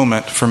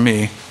moment for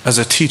me as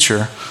a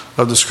teacher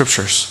of the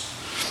scriptures.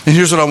 And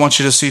here's what I want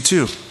you to see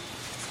too.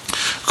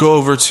 Go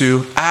over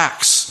to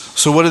Acts.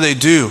 So what do they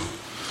do?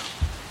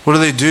 What do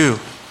they do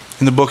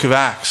in the book of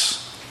Acts?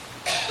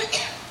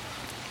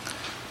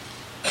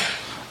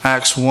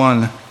 Acts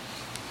 1.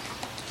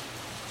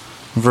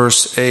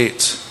 Verse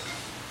 8,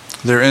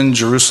 they're in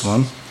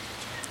Jerusalem.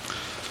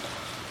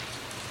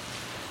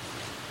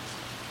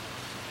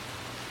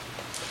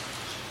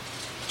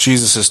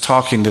 Jesus is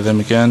talking to them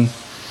again.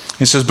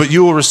 He says, but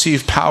you will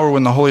receive power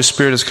when the Holy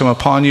Spirit has come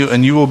upon you,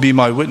 and you will be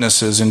my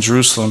witnesses in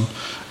Jerusalem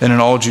and in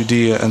all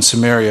Judea and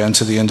Samaria and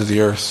to the end of the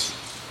earth.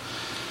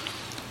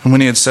 And when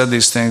he had said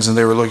these things and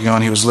they were looking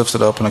on, he was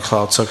lifted up and a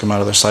cloud took him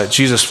out of their sight.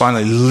 Jesus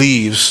finally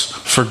leaves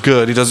for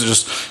good. He doesn't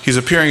just, he's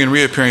appearing and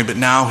reappearing, but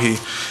now he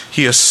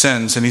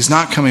ascends, and he's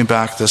not coming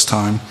back this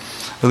time,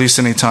 at least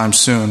anytime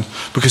soon,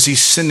 because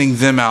he's sending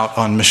them out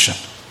on mission.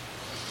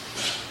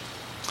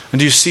 And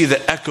do you see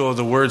the echo of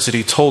the words that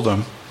he told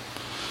them?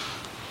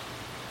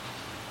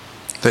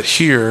 That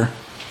here,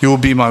 you will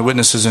be my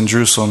witnesses in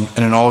Jerusalem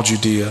and in all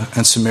Judea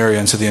and Samaria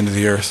and to the end of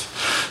the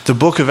earth. The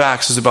book of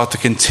Acts is about the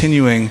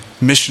continuing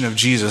mission of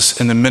Jesus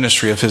and the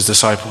ministry of his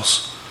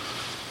disciples.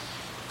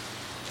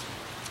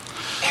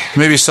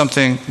 Maybe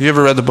something, you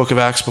ever read the book of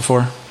Acts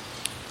before?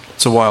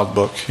 It's a wild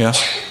book,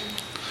 yes?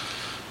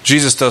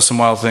 Jesus does some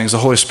wild things. The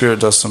Holy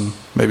Spirit does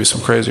maybe some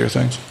crazier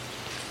things.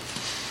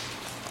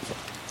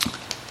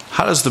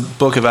 How does the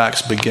book of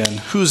Acts begin?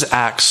 Whose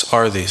acts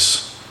are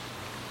these?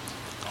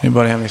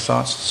 Anybody have any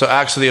thoughts? So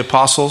Acts of the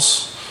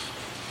Apostles,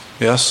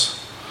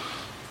 yes?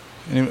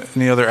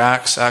 Any other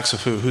acts? Acts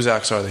of who? Whose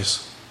acts are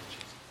these?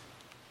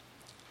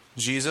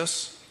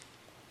 Jesus?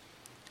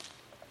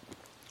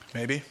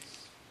 Maybe?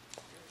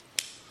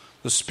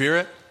 The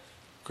Spirit?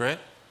 Great.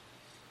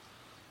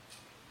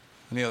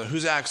 Any other?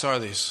 Whose acts are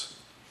these?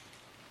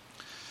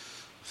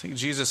 I think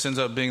Jesus ends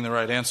up being the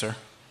right answer.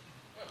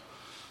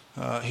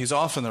 He's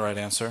often the right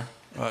answer.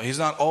 He's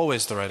not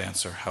always the right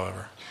answer,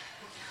 however.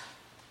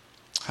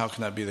 How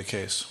can that be the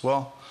case?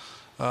 Well,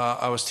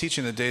 I was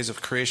teaching the days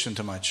of creation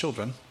to my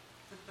children.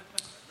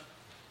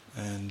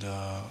 And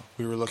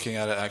we were looking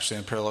at it actually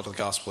in parallel to the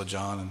Gospel of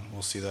John, and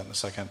we'll see that in a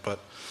second. But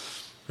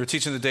we were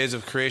teaching the days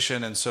of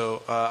creation, and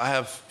so I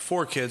have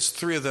 4 kids.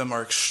 3 of them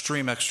are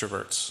extreme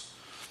extroverts.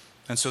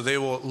 And so they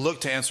will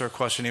look to answer a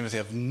question even if they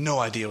have no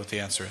idea what the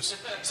answer is.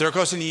 Is there a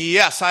question?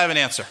 Yes, I have an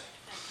answer.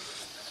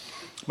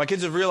 My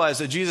kids have realized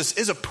that Jesus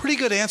is a pretty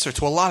good answer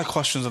to a lot of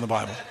questions in the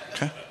Bible.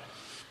 Okay?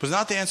 But it's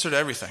not the answer to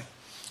everything.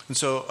 And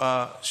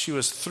so she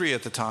was 3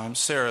 at the time.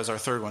 Sarah is our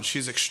 3rd one.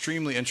 She's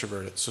extremely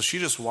introverted. So she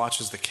just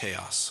watches the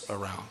chaos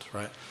around,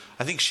 right?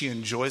 I think she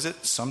enjoys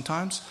it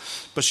sometimes,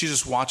 but she's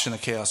just watching the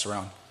chaos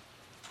around.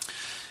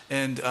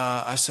 And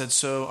I said,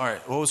 so, all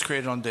right, what was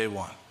created on day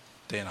 1?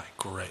 Day and night.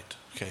 Great.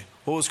 Okay.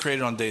 What was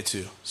created on day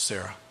 2?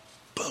 Sarah.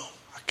 Boom.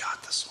 I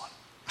got this one.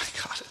 I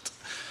got it.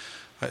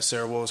 All right,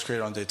 Sarah, what was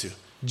created on day 2?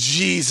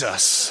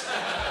 Jesus.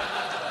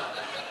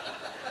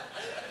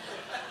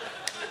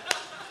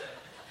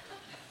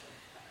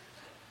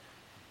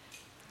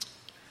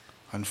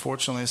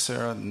 Unfortunately,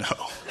 Sarah, no.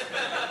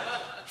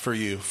 For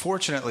you.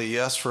 Fortunately,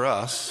 yes, for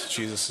us,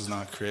 Jesus is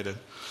not created.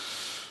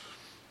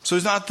 So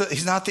he's not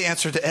the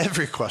answer to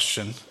every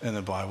question in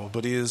the Bible,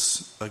 but he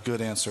is a good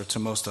answer to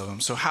most of them.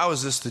 So how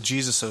is this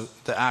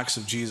the acts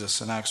of Jesus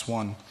in Acts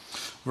 1,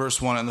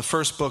 verse 1? In the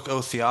first book,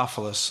 O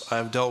Theophilus, I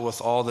have dealt with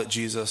all that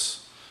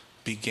Jesus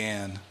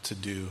began to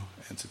do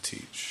and to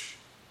teach.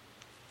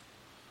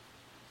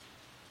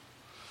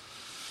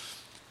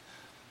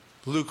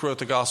 Luke wrote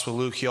the Gospel of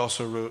Luke. He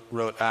also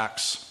wrote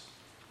Acts.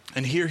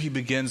 And here he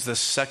begins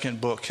this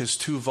second book, his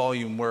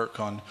 2-volume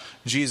work on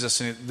Jesus.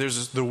 And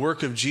there's the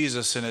work of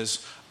Jesus in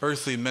his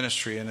earthly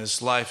ministry, in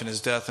his life, and his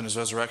death, and his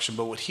resurrection.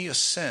 But when he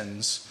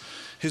ascends,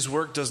 his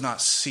work does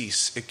not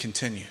cease. It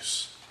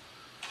continues.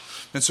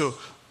 And so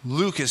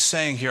Luke is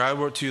saying here, I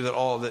wrote to you that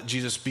all that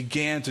Jesus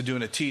began to do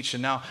and to teach,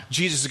 and now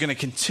Jesus is going to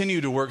continue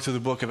to work through the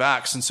book of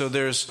Acts. And so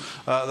there's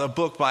a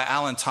book by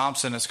Alan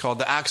Thompson. It's called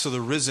The Acts of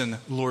the Risen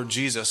Lord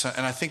Jesus.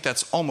 And I think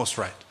that's almost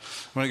right.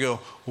 I'm going to go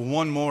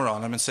one more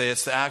on him and say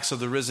it's the acts of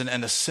the risen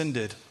and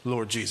ascended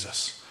Lord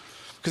Jesus.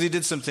 Because he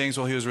did some things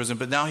while he was risen,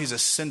 but now he's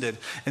ascended.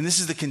 And this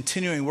is the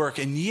continuing work.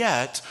 And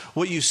yet,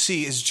 what you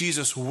see is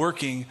Jesus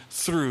working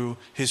through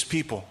his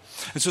people.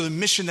 And so the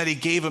mission that he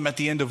gave them at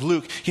the end of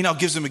Luke, he now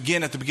gives them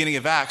again at the beginning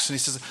of Acts. And he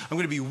says, I'm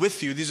going to be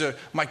with you. These are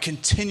my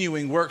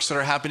continuing works that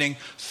are happening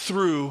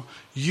through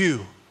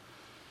you.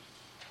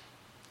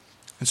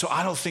 And so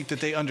I don't think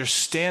that they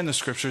understand the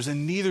scriptures,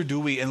 and neither do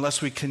we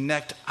unless we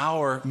connect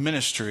our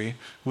ministry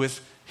with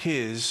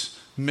his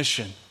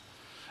mission.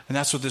 And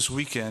that's what this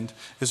weekend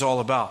is all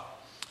about.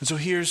 And so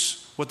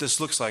here's what this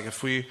looks like.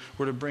 If we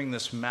were to bring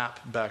this map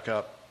back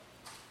up.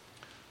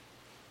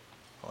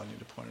 Oh, I need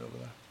to point it over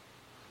there.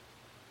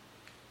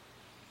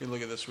 You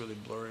look at this really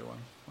blurry one.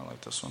 I like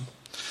this one.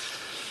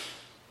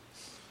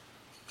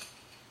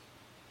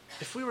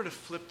 If we were to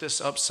flip this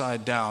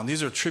upside down,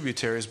 these are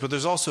tributaries, but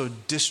there's also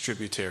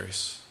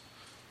distributaries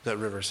that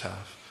rivers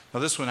have. Now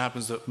this one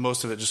happens that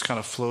most of it just kind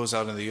of flows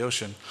out into the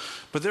ocean.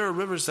 But there are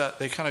rivers that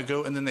they kind of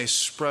go and then they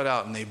spread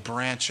out and they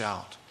branch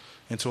out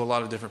into a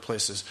lot of different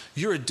places.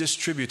 You're a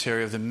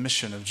distributary of the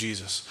mission of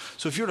Jesus.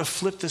 So if you were to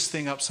flip this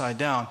thing upside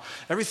down,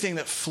 everything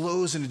that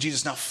flows into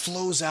Jesus now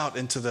flows out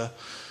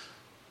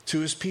to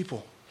his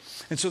people.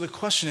 And so the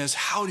question is,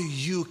 how do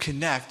you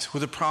connect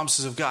with the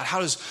promises of God? How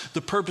does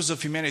the purpose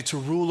of humanity to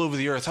rule over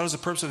the earth? How does the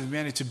purpose of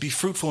humanity to be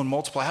fruitful and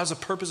multiply? How does the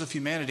purpose of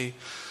humanity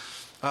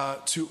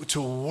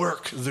to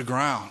work the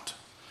ground?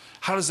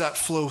 How does that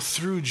flow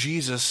through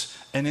Jesus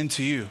and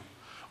into you?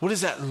 What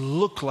does that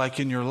look like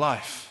in your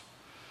life?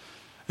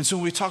 And so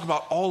when we talk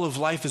about all of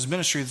life as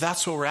ministry,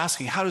 that's what we're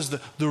asking. How does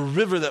the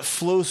river that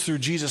flows through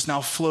Jesus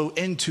now flow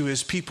into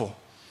his people?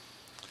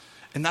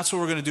 And that's what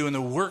we're going to do in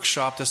the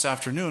workshop this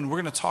afternoon.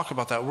 We're going to talk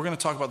about that. We're going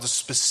to talk about the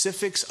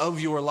specifics of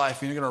your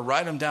life. And you're going to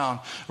write them down.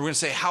 We're going to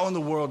say, how in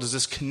the world does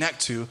this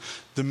connect to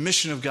the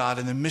mission of God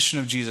and the mission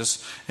of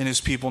Jesus and his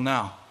people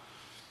now?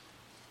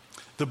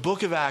 the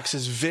book of Acts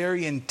is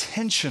very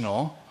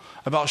intentional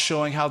about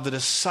showing how the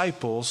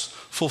disciples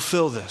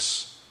fulfill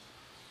this.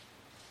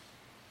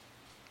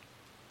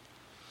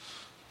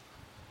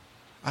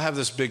 I have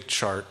this big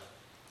chart.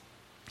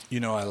 You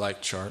know I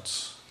like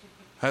charts.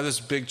 I have this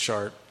big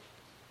chart,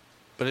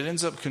 but it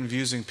ends up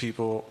confusing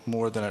people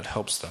more than it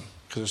helps them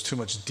because there's too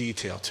much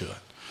detail to it.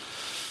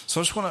 So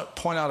I just want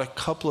to point out a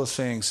couple of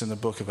things in the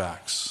book of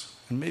Acts.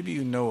 And maybe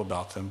you know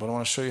about them, but I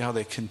want to show you how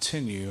they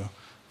continue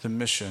the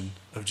mission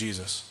of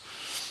Jesus.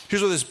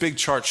 Here's what this big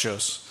chart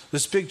shows.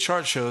 This big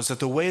chart shows that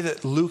the way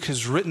that Luke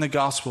has written the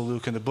Gospel of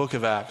Luke in the book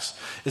of Acts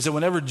is that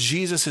whenever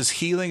Jesus is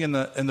healing in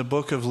the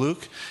book of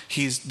Luke,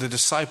 the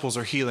disciples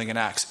are healing in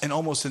Acts, and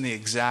almost in the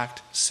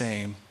exact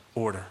same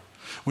order.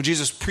 When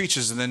Jesus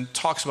preaches and then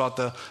talks about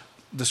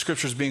the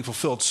scriptures being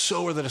fulfilled,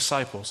 so are the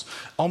disciples,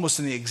 almost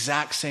in the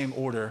exact same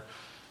order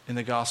in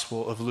the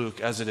Gospel of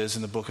Luke as it is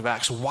in the book of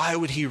Acts. Why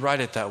would he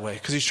write it that way?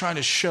 Because he's trying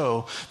to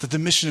show that the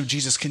mission of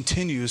Jesus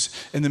continues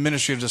in the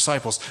ministry of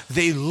disciples.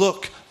 They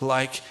look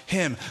like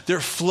him. They're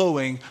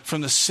flowing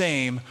from the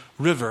same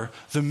river,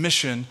 the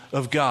mission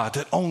of God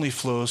that only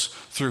flows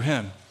through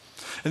him.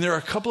 And there are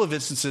a couple of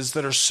instances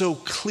that are so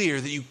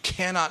clear that you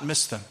cannot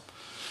miss them.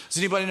 Does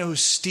anybody know who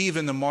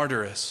Stephen the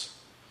martyr is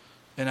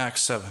in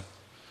Acts 7?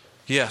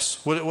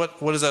 Yes.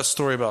 What is that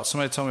story about?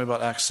 Somebody tell me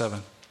about Acts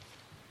 7.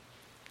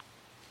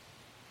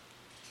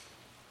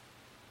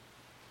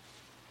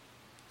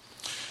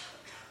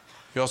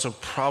 You also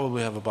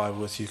probably have a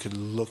Bible with you. You could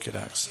look at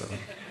Acts 7.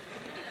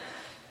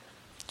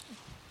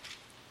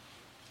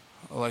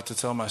 I like to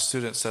tell my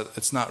students that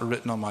it's not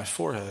written on my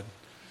forehead,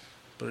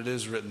 but it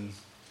is written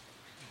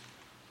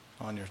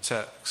on your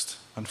text.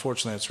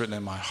 Unfortunately, it's written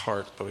in my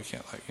heart, but we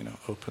can't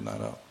open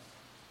that up.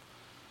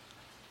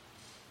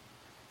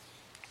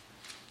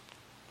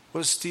 What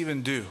does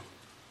Stephen do?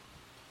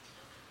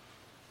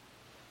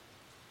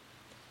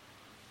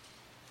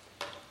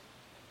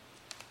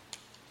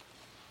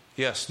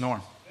 Yes,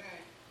 Norm.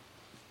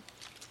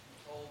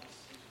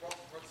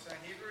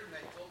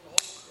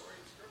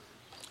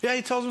 Yeah,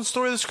 he tells them the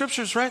story of the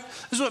scriptures, right?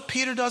 This is what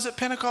Peter does at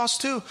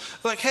Pentecost too.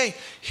 Like, hey,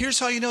 here's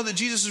how you know that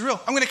Jesus is real.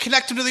 I'm going to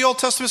connect him to the Old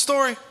Testament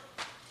story.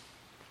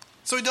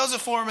 So he does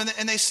it for them,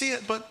 and they see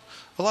it, but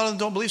a lot of them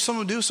don't believe. Some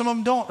of them do, some of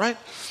them don't, right?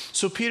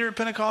 So Peter at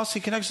Pentecost, he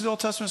connects to the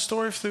Old Testament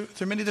story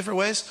through many different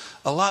ways.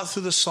 A lot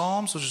through the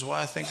Psalms, which is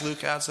why I think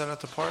Luke adds that at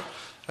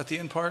the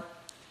end part.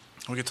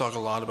 We could talk a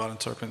lot about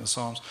interpreting the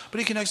Psalms. But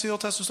he connects to the Old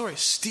Testament story.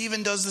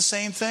 Stephen does the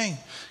same thing.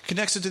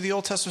 Connects it to the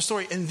Old Testament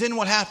story. And then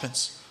what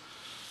happens?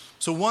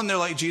 So one, they're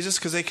like Jesus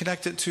because they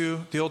connect it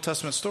to the Old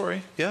Testament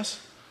story.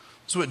 Yes?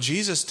 That's what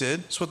Jesus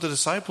did. That's what the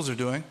disciples are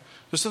doing.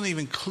 There's something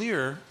even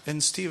clearer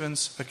in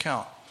Stephen's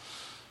account.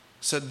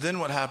 It said, then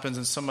what happens,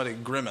 and somebody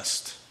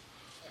grimaced.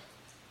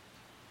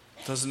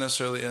 Doesn't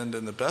necessarily end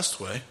in the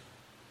best way.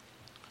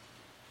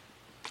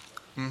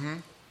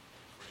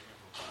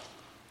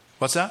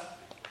 What's that?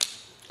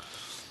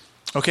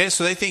 Okay,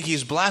 so they think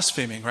he's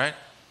blaspheming, right?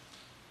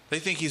 They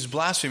think he's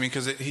blaspheming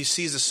because he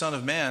sees the Son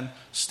of Man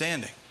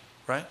standing,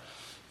 right?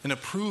 In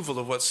approval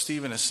of what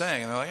Stephen is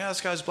saying. And they're like,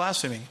 this guy's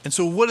blaspheming. And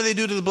so what do they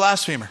do to the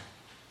blasphemer?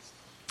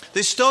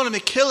 They stone him, they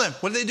kill him.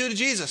 What did they do to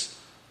Jesus?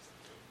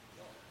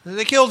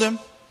 They killed him,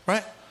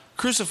 right?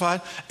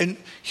 Crucified. And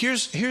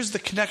here's the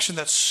connection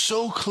that's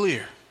so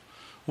clear.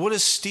 What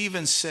does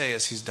Stephen say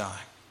as he's dying?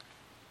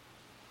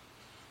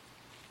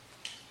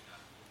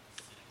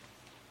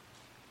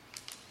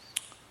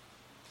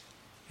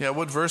 Yeah,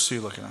 what verse are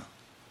you looking at?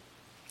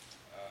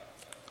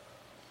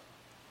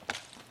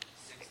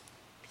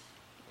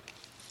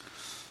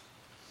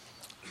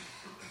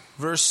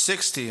 Verse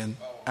 60 in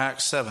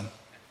Acts 7.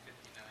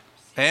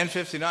 And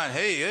 59.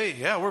 Hey,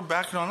 yeah, we're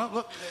backing on up.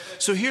 Look.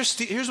 So here's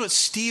what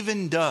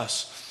Stephen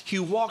does. He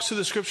walks through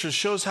the scriptures,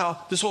 shows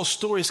how this whole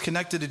story is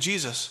connected to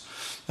Jesus.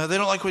 Now, they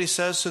don't like what he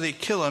says, so they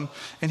kill him.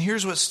 And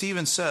here's what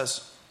Stephen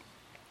says,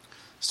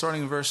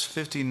 starting in verse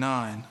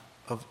 59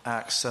 of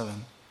Acts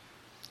 7.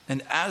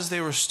 And as they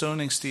were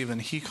stoning Stephen,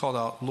 he called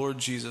out, Lord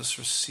Jesus,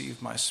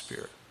 receive my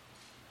spirit.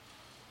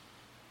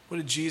 What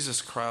did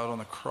Jesus cry out on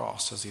the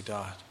cross as he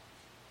died?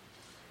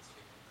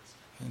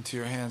 Into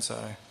your hands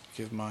I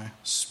give my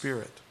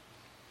spirit.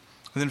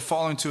 And then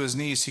falling to his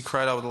knees, he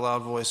cried out with a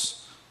loud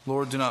voice,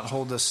 Lord, do not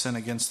hold this sin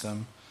against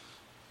them.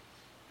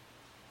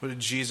 What did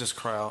Jesus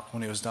cry out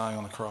when he was dying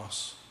on the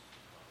cross?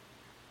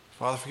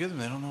 Father, forgive them.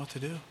 They don't know what to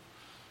do. And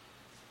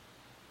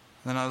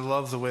then I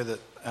love the way that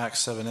Acts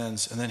 7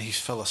 ends. And then he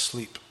fell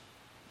asleep.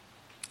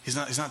 He's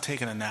not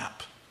taking a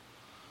nap.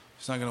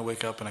 He's not going to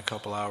wake up in a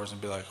couple hours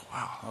and be like,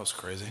 wow, that was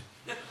crazy.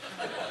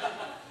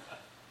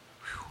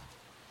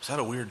 Was that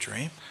a weird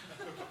dream?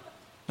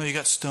 No, you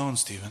got stoned,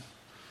 Stephen.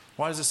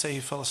 Why does it say he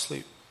fell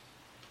asleep?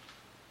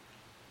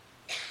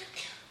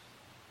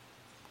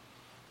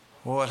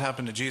 Well, what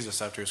happened to Jesus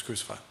after he was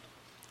crucified?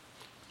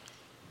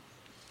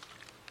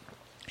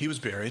 He was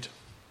buried.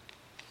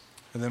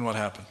 And then what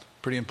happened?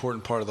 Pretty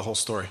important part of the whole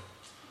story.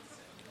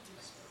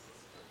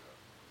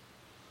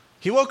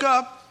 He woke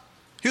up.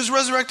 He was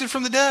resurrected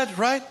from the dead,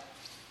 right?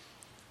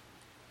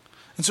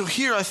 And so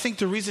here, I think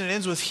the reason it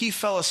ends with he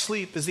fell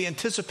asleep is the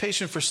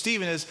anticipation for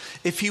Stephen is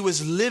if he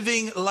was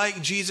living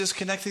like Jesus,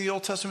 connecting the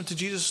Old Testament to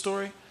Jesus'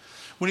 story,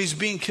 when he's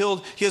being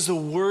killed, he has the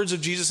words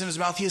of Jesus in his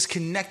mouth. He has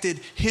connected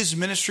his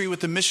ministry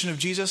with the mission of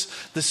Jesus.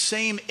 The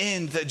same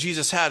end that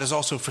Jesus had is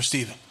also for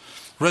Stephen.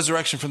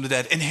 Resurrection from the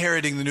dead,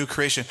 inheriting the new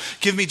creation.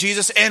 Give me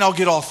Jesus and I'll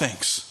get all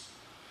things.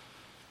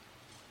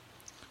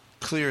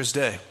 Clear as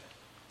day.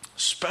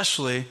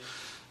 Especially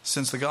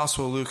since the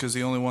Gospel of Luke is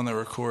the only one that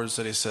records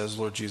that he says,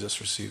 Lord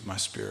Jesus, receive my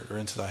spirit, or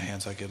into thy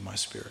hands I give my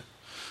spirit.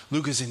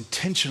 Luke is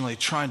intentionally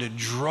trying to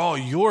draw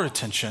your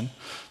attention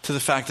to the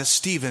fact that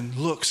Stephen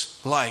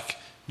looks like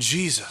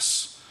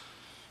Jesus.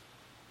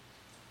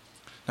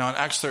 Now in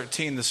Acts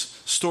 13, this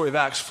story of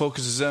Acts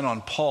focuses in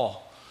on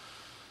Paul.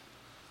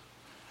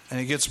 And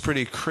it gets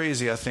pretty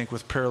crazy, I think,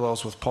 with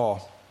parallels with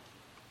Paul.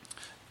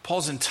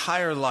 Paul's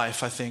entire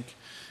life, I think,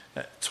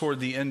 toward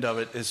the end of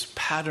it, is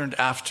patterned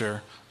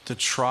after the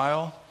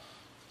trial,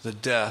 the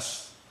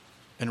death,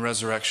 and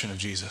resurrection of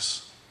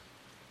Jesus.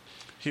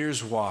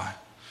 Here's why.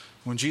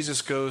 When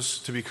Jesus goes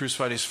to be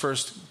crucified, he's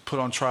first put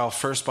on trial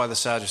first by the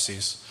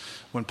Sadducees.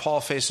 When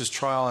Paul faces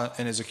trial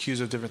and is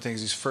accused of different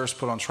things, he's first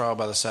put on trial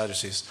by the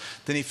Sadducees.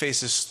 Then he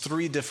faces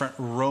 3 different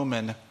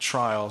Roman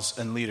trials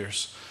and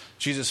leaders.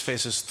 Jesus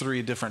faces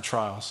 3 different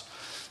trials.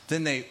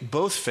 Then they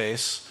both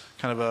face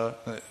kind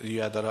of you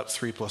add that up,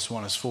 3 +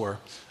 1 is 4,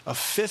 a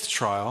 5th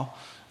trial.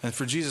 And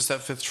for Jesus,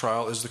 that 5th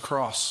trial is the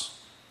cross.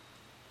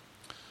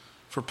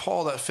 For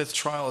Paul, that 5th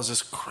trial is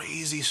this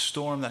crazy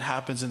storm that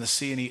happens in the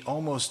sea, and he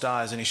almost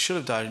dies, and he should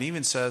have died. And he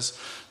even says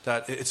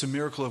that it's a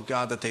miracle of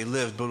God that they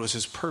lived, but it was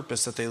his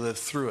purpose that they lived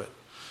through it.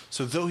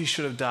 So though he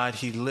should have died,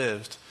 he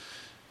lived.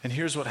 And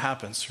here's what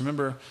happens.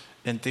 Remember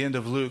at the end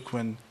of Luke,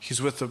 when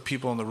he's with the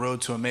people on the road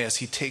to Emmaus,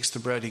 he takes the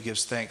bread, he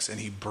gives thanks, and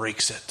he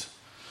breaks it.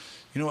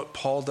 You know what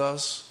Paul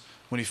does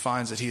when he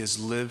finds that he has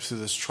lived through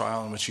this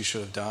trial in which he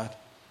should have died?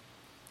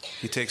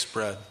 He takes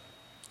bread,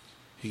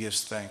 he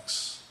gives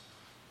thanks,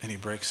 and he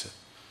breaks it.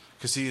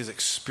 Because he is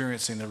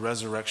experiencing the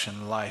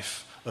resurrection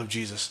life of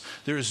Jesus.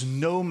 There is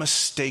no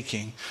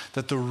mistaking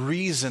that the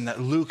reason that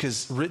Luke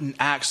has written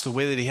Acts the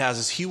way that he has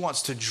is he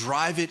wants to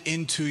drive it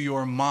into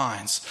your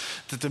minds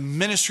that the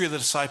ministry of the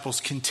disciples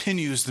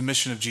continues the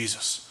mission of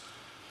Jesus.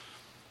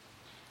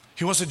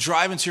 He wants to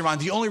drive into your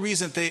mind. The only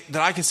reason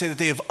that I can say that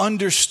they have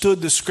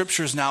understood the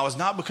scriptures now is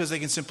not because they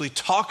can simply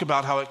talk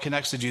about how it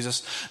connects to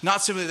Jesus,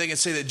 not simply that they can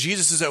say that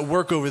Jesus is at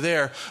work over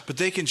there, but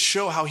they can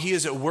show how he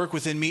is at work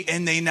within me,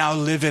 and they now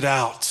live it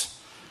out.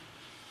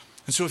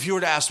 And so if you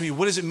were to ask me,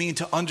 what does it mean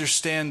to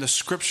understand the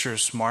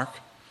scriptures, Mark?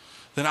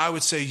 Then I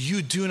would say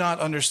you do not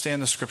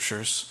understand the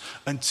scriptures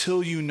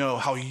until you know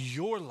how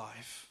your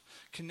life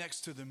connects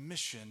to the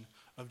mission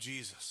of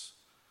Jesus.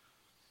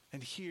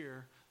 And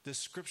here, this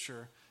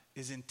scripture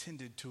is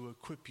intended to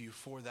equip you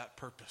for that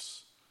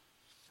purpose.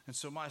 And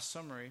so my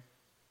summary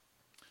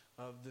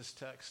of this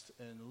text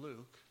in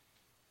Luke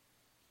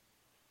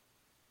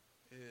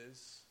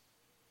is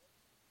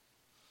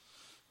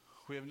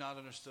we have not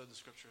understood the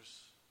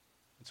scriptures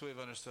until we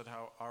have understood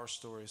how our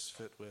stories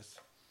fit with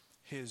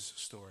his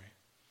story.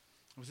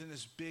 Within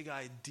this big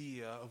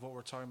idea of what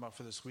we're talking about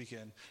for this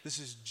weekend, this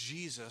is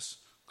Jesus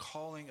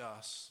calling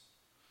us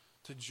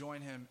to join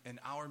him in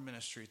our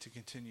ministry to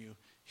continue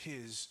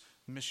his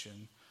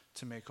mission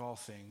to make all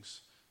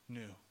things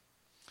new.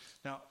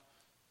 Now,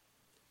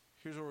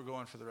 here's where we're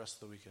going for the rest of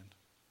the weekend.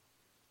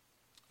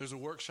 There's a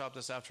workshop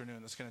this afternoon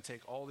that's going to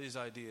take all these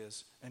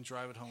ideas and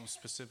drive it home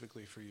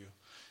specifically for you.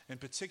 In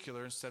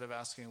particular, instead of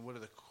asking what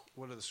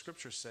do the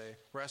scriptures say,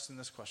 we're asking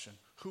this question: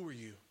 who are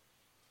you?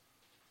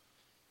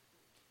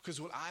 Because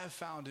what I have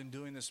found in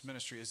doing this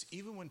ministry is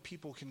even when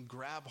people can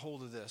grab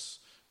hold of this,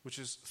 which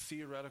is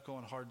theoretical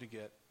and hard to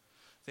get,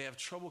 they have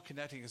trouble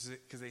connecting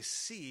because they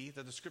see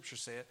that the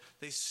scriptures say it.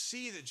 They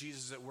see that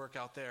Jesus is at work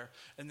out there,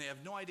 and they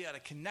have no idea how to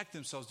connect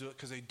themselves to it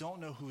because they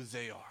don't know who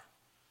they are.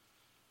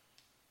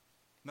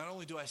 Not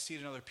only do I see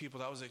it in other people,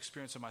 that was the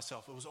experience of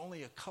myself. It was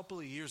only a couple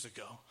of years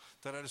ago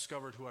that I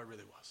discovered who I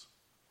really was.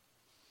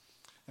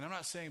 And I'm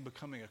not saying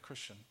becoming a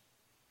Christian.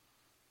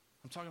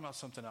 I'm talking about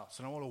something else.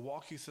 And I want to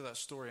walk you through that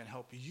story and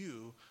help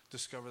you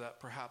discover that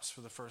perhaps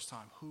for the first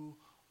time. Who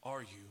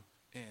are you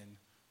in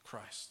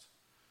Christ?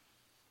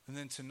 And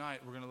then tonight,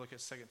 we're going to look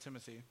at 2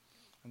 Timothy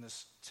and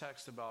this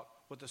text about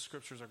what the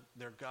scriptures are.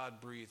 They're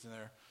God-breathed, and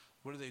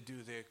what do?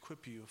 They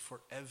equip you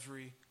for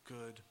every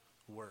good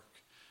work.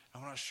 I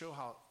want to show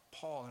how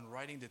Paul, in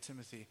writing to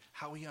Timothy,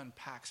 how he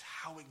unpacks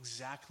how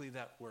exactly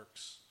that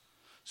works,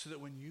 so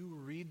that when you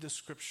read the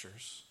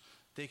scriptures,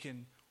 they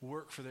can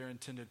work for their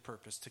intended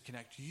purpose, to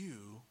connect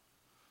you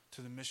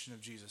to the mission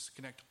of Jesus,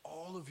 connect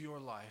all of your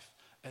life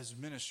as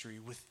ministry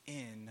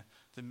within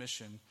the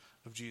mission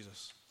of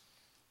Jesus.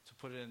 To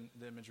put in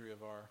the imagery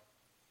of our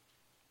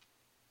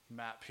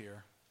map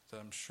here that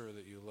I'm sure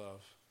that you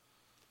love.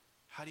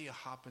 How do you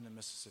hop in the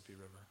Mississippi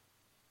River?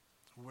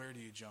 Where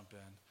do you jump in?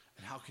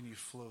 And how can you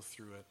flow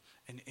through it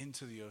and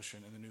into the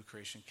ocean and the new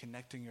creation,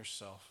 connecting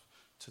yourself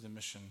to the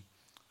mission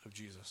of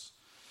Jesus?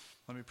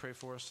 Let me pray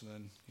for us, and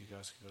then you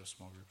guys can go to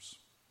small groups.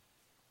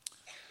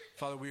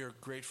 Father, we are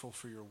grateful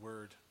for your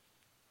word.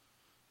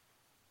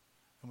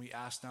 And we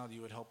ask now that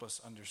you would help us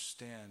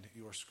understand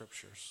your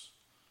scriptures.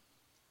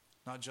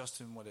 Not just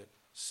in what it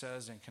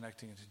says and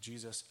connecting it to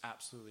Jesus,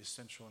 absolutely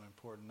essential and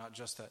important. Not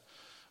just that,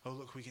 oh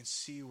look, we can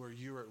see where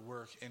you're at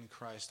work in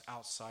Christ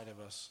outside of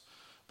us,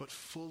 but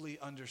fully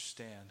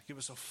understand. Give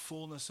us a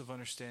fullness of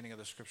understanding of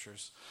the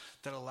scriptures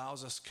that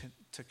allows us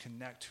to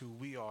connect who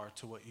we are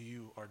to what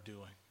you are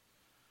doing.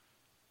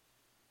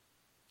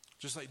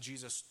 Just like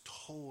Jesus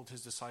told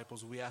his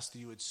disciples, we ask that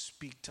you would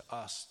speak to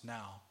us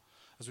now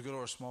as we go to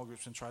our small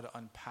groups and try to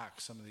unpack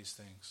some of these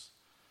things.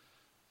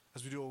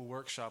 As we do a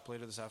workshop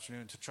later this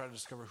afternoon to try to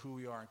discover who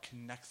we are and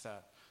connect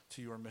that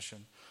to your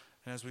mission.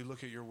 And as we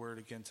look at your word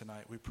again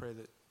tonight, we pray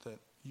that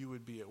you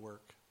would be at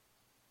work.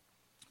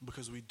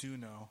 Because we do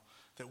know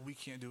that we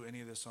can't do any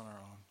of this on our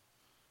own.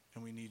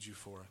 And we need you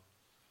for it.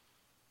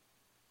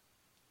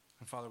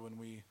 And Father, when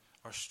we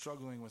are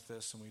struggling with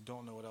this and we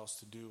don't know what else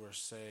to do or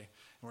say,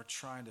 and we're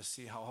trying to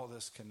see how all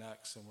this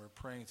connects, and we're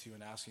praying to you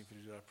and asking for you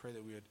to do it, I pray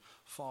that we would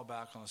fall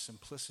back on the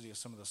simplicity of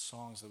some of the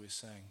songs that we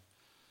sang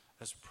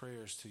as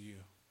prayers to you.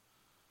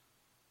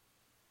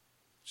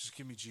 Just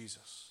give me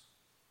Jesus.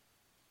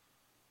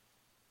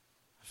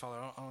 Father,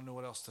 I don't know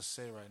what else to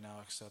say right now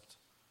except,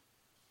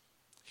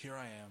 here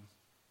I am,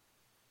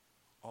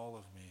 all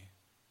of me.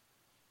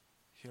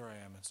 Here I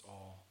am, it's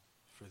all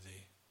for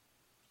thee.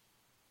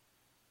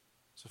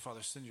 So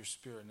Father, send your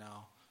Spirit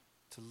now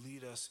to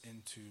lead us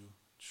into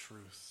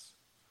truth,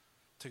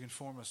 to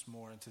conform us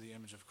more into the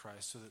image of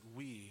Christ, so that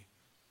we,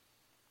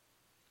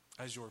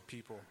 as your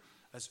people,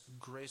 as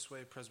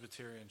Graceway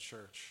Presbyterian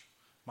Church,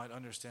 might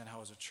understand how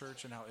as a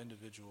church and how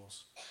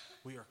individuals,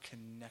 we are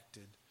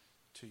connected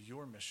to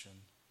your mission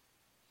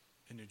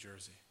in New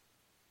Jersey,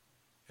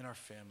 in our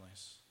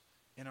families,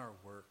 in our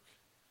work,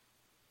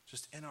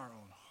 just in our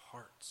own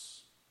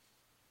hearts.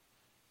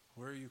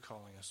 Where are you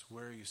calling us?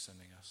 Where are you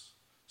sending us?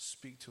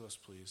 Speak to us,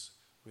 please.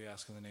 We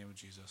ask in the name of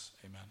Jesus.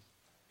 Amen.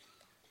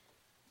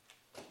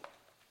 All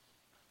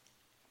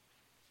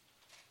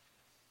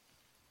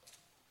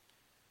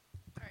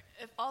right.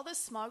 If all the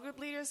small group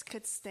leaders could stand.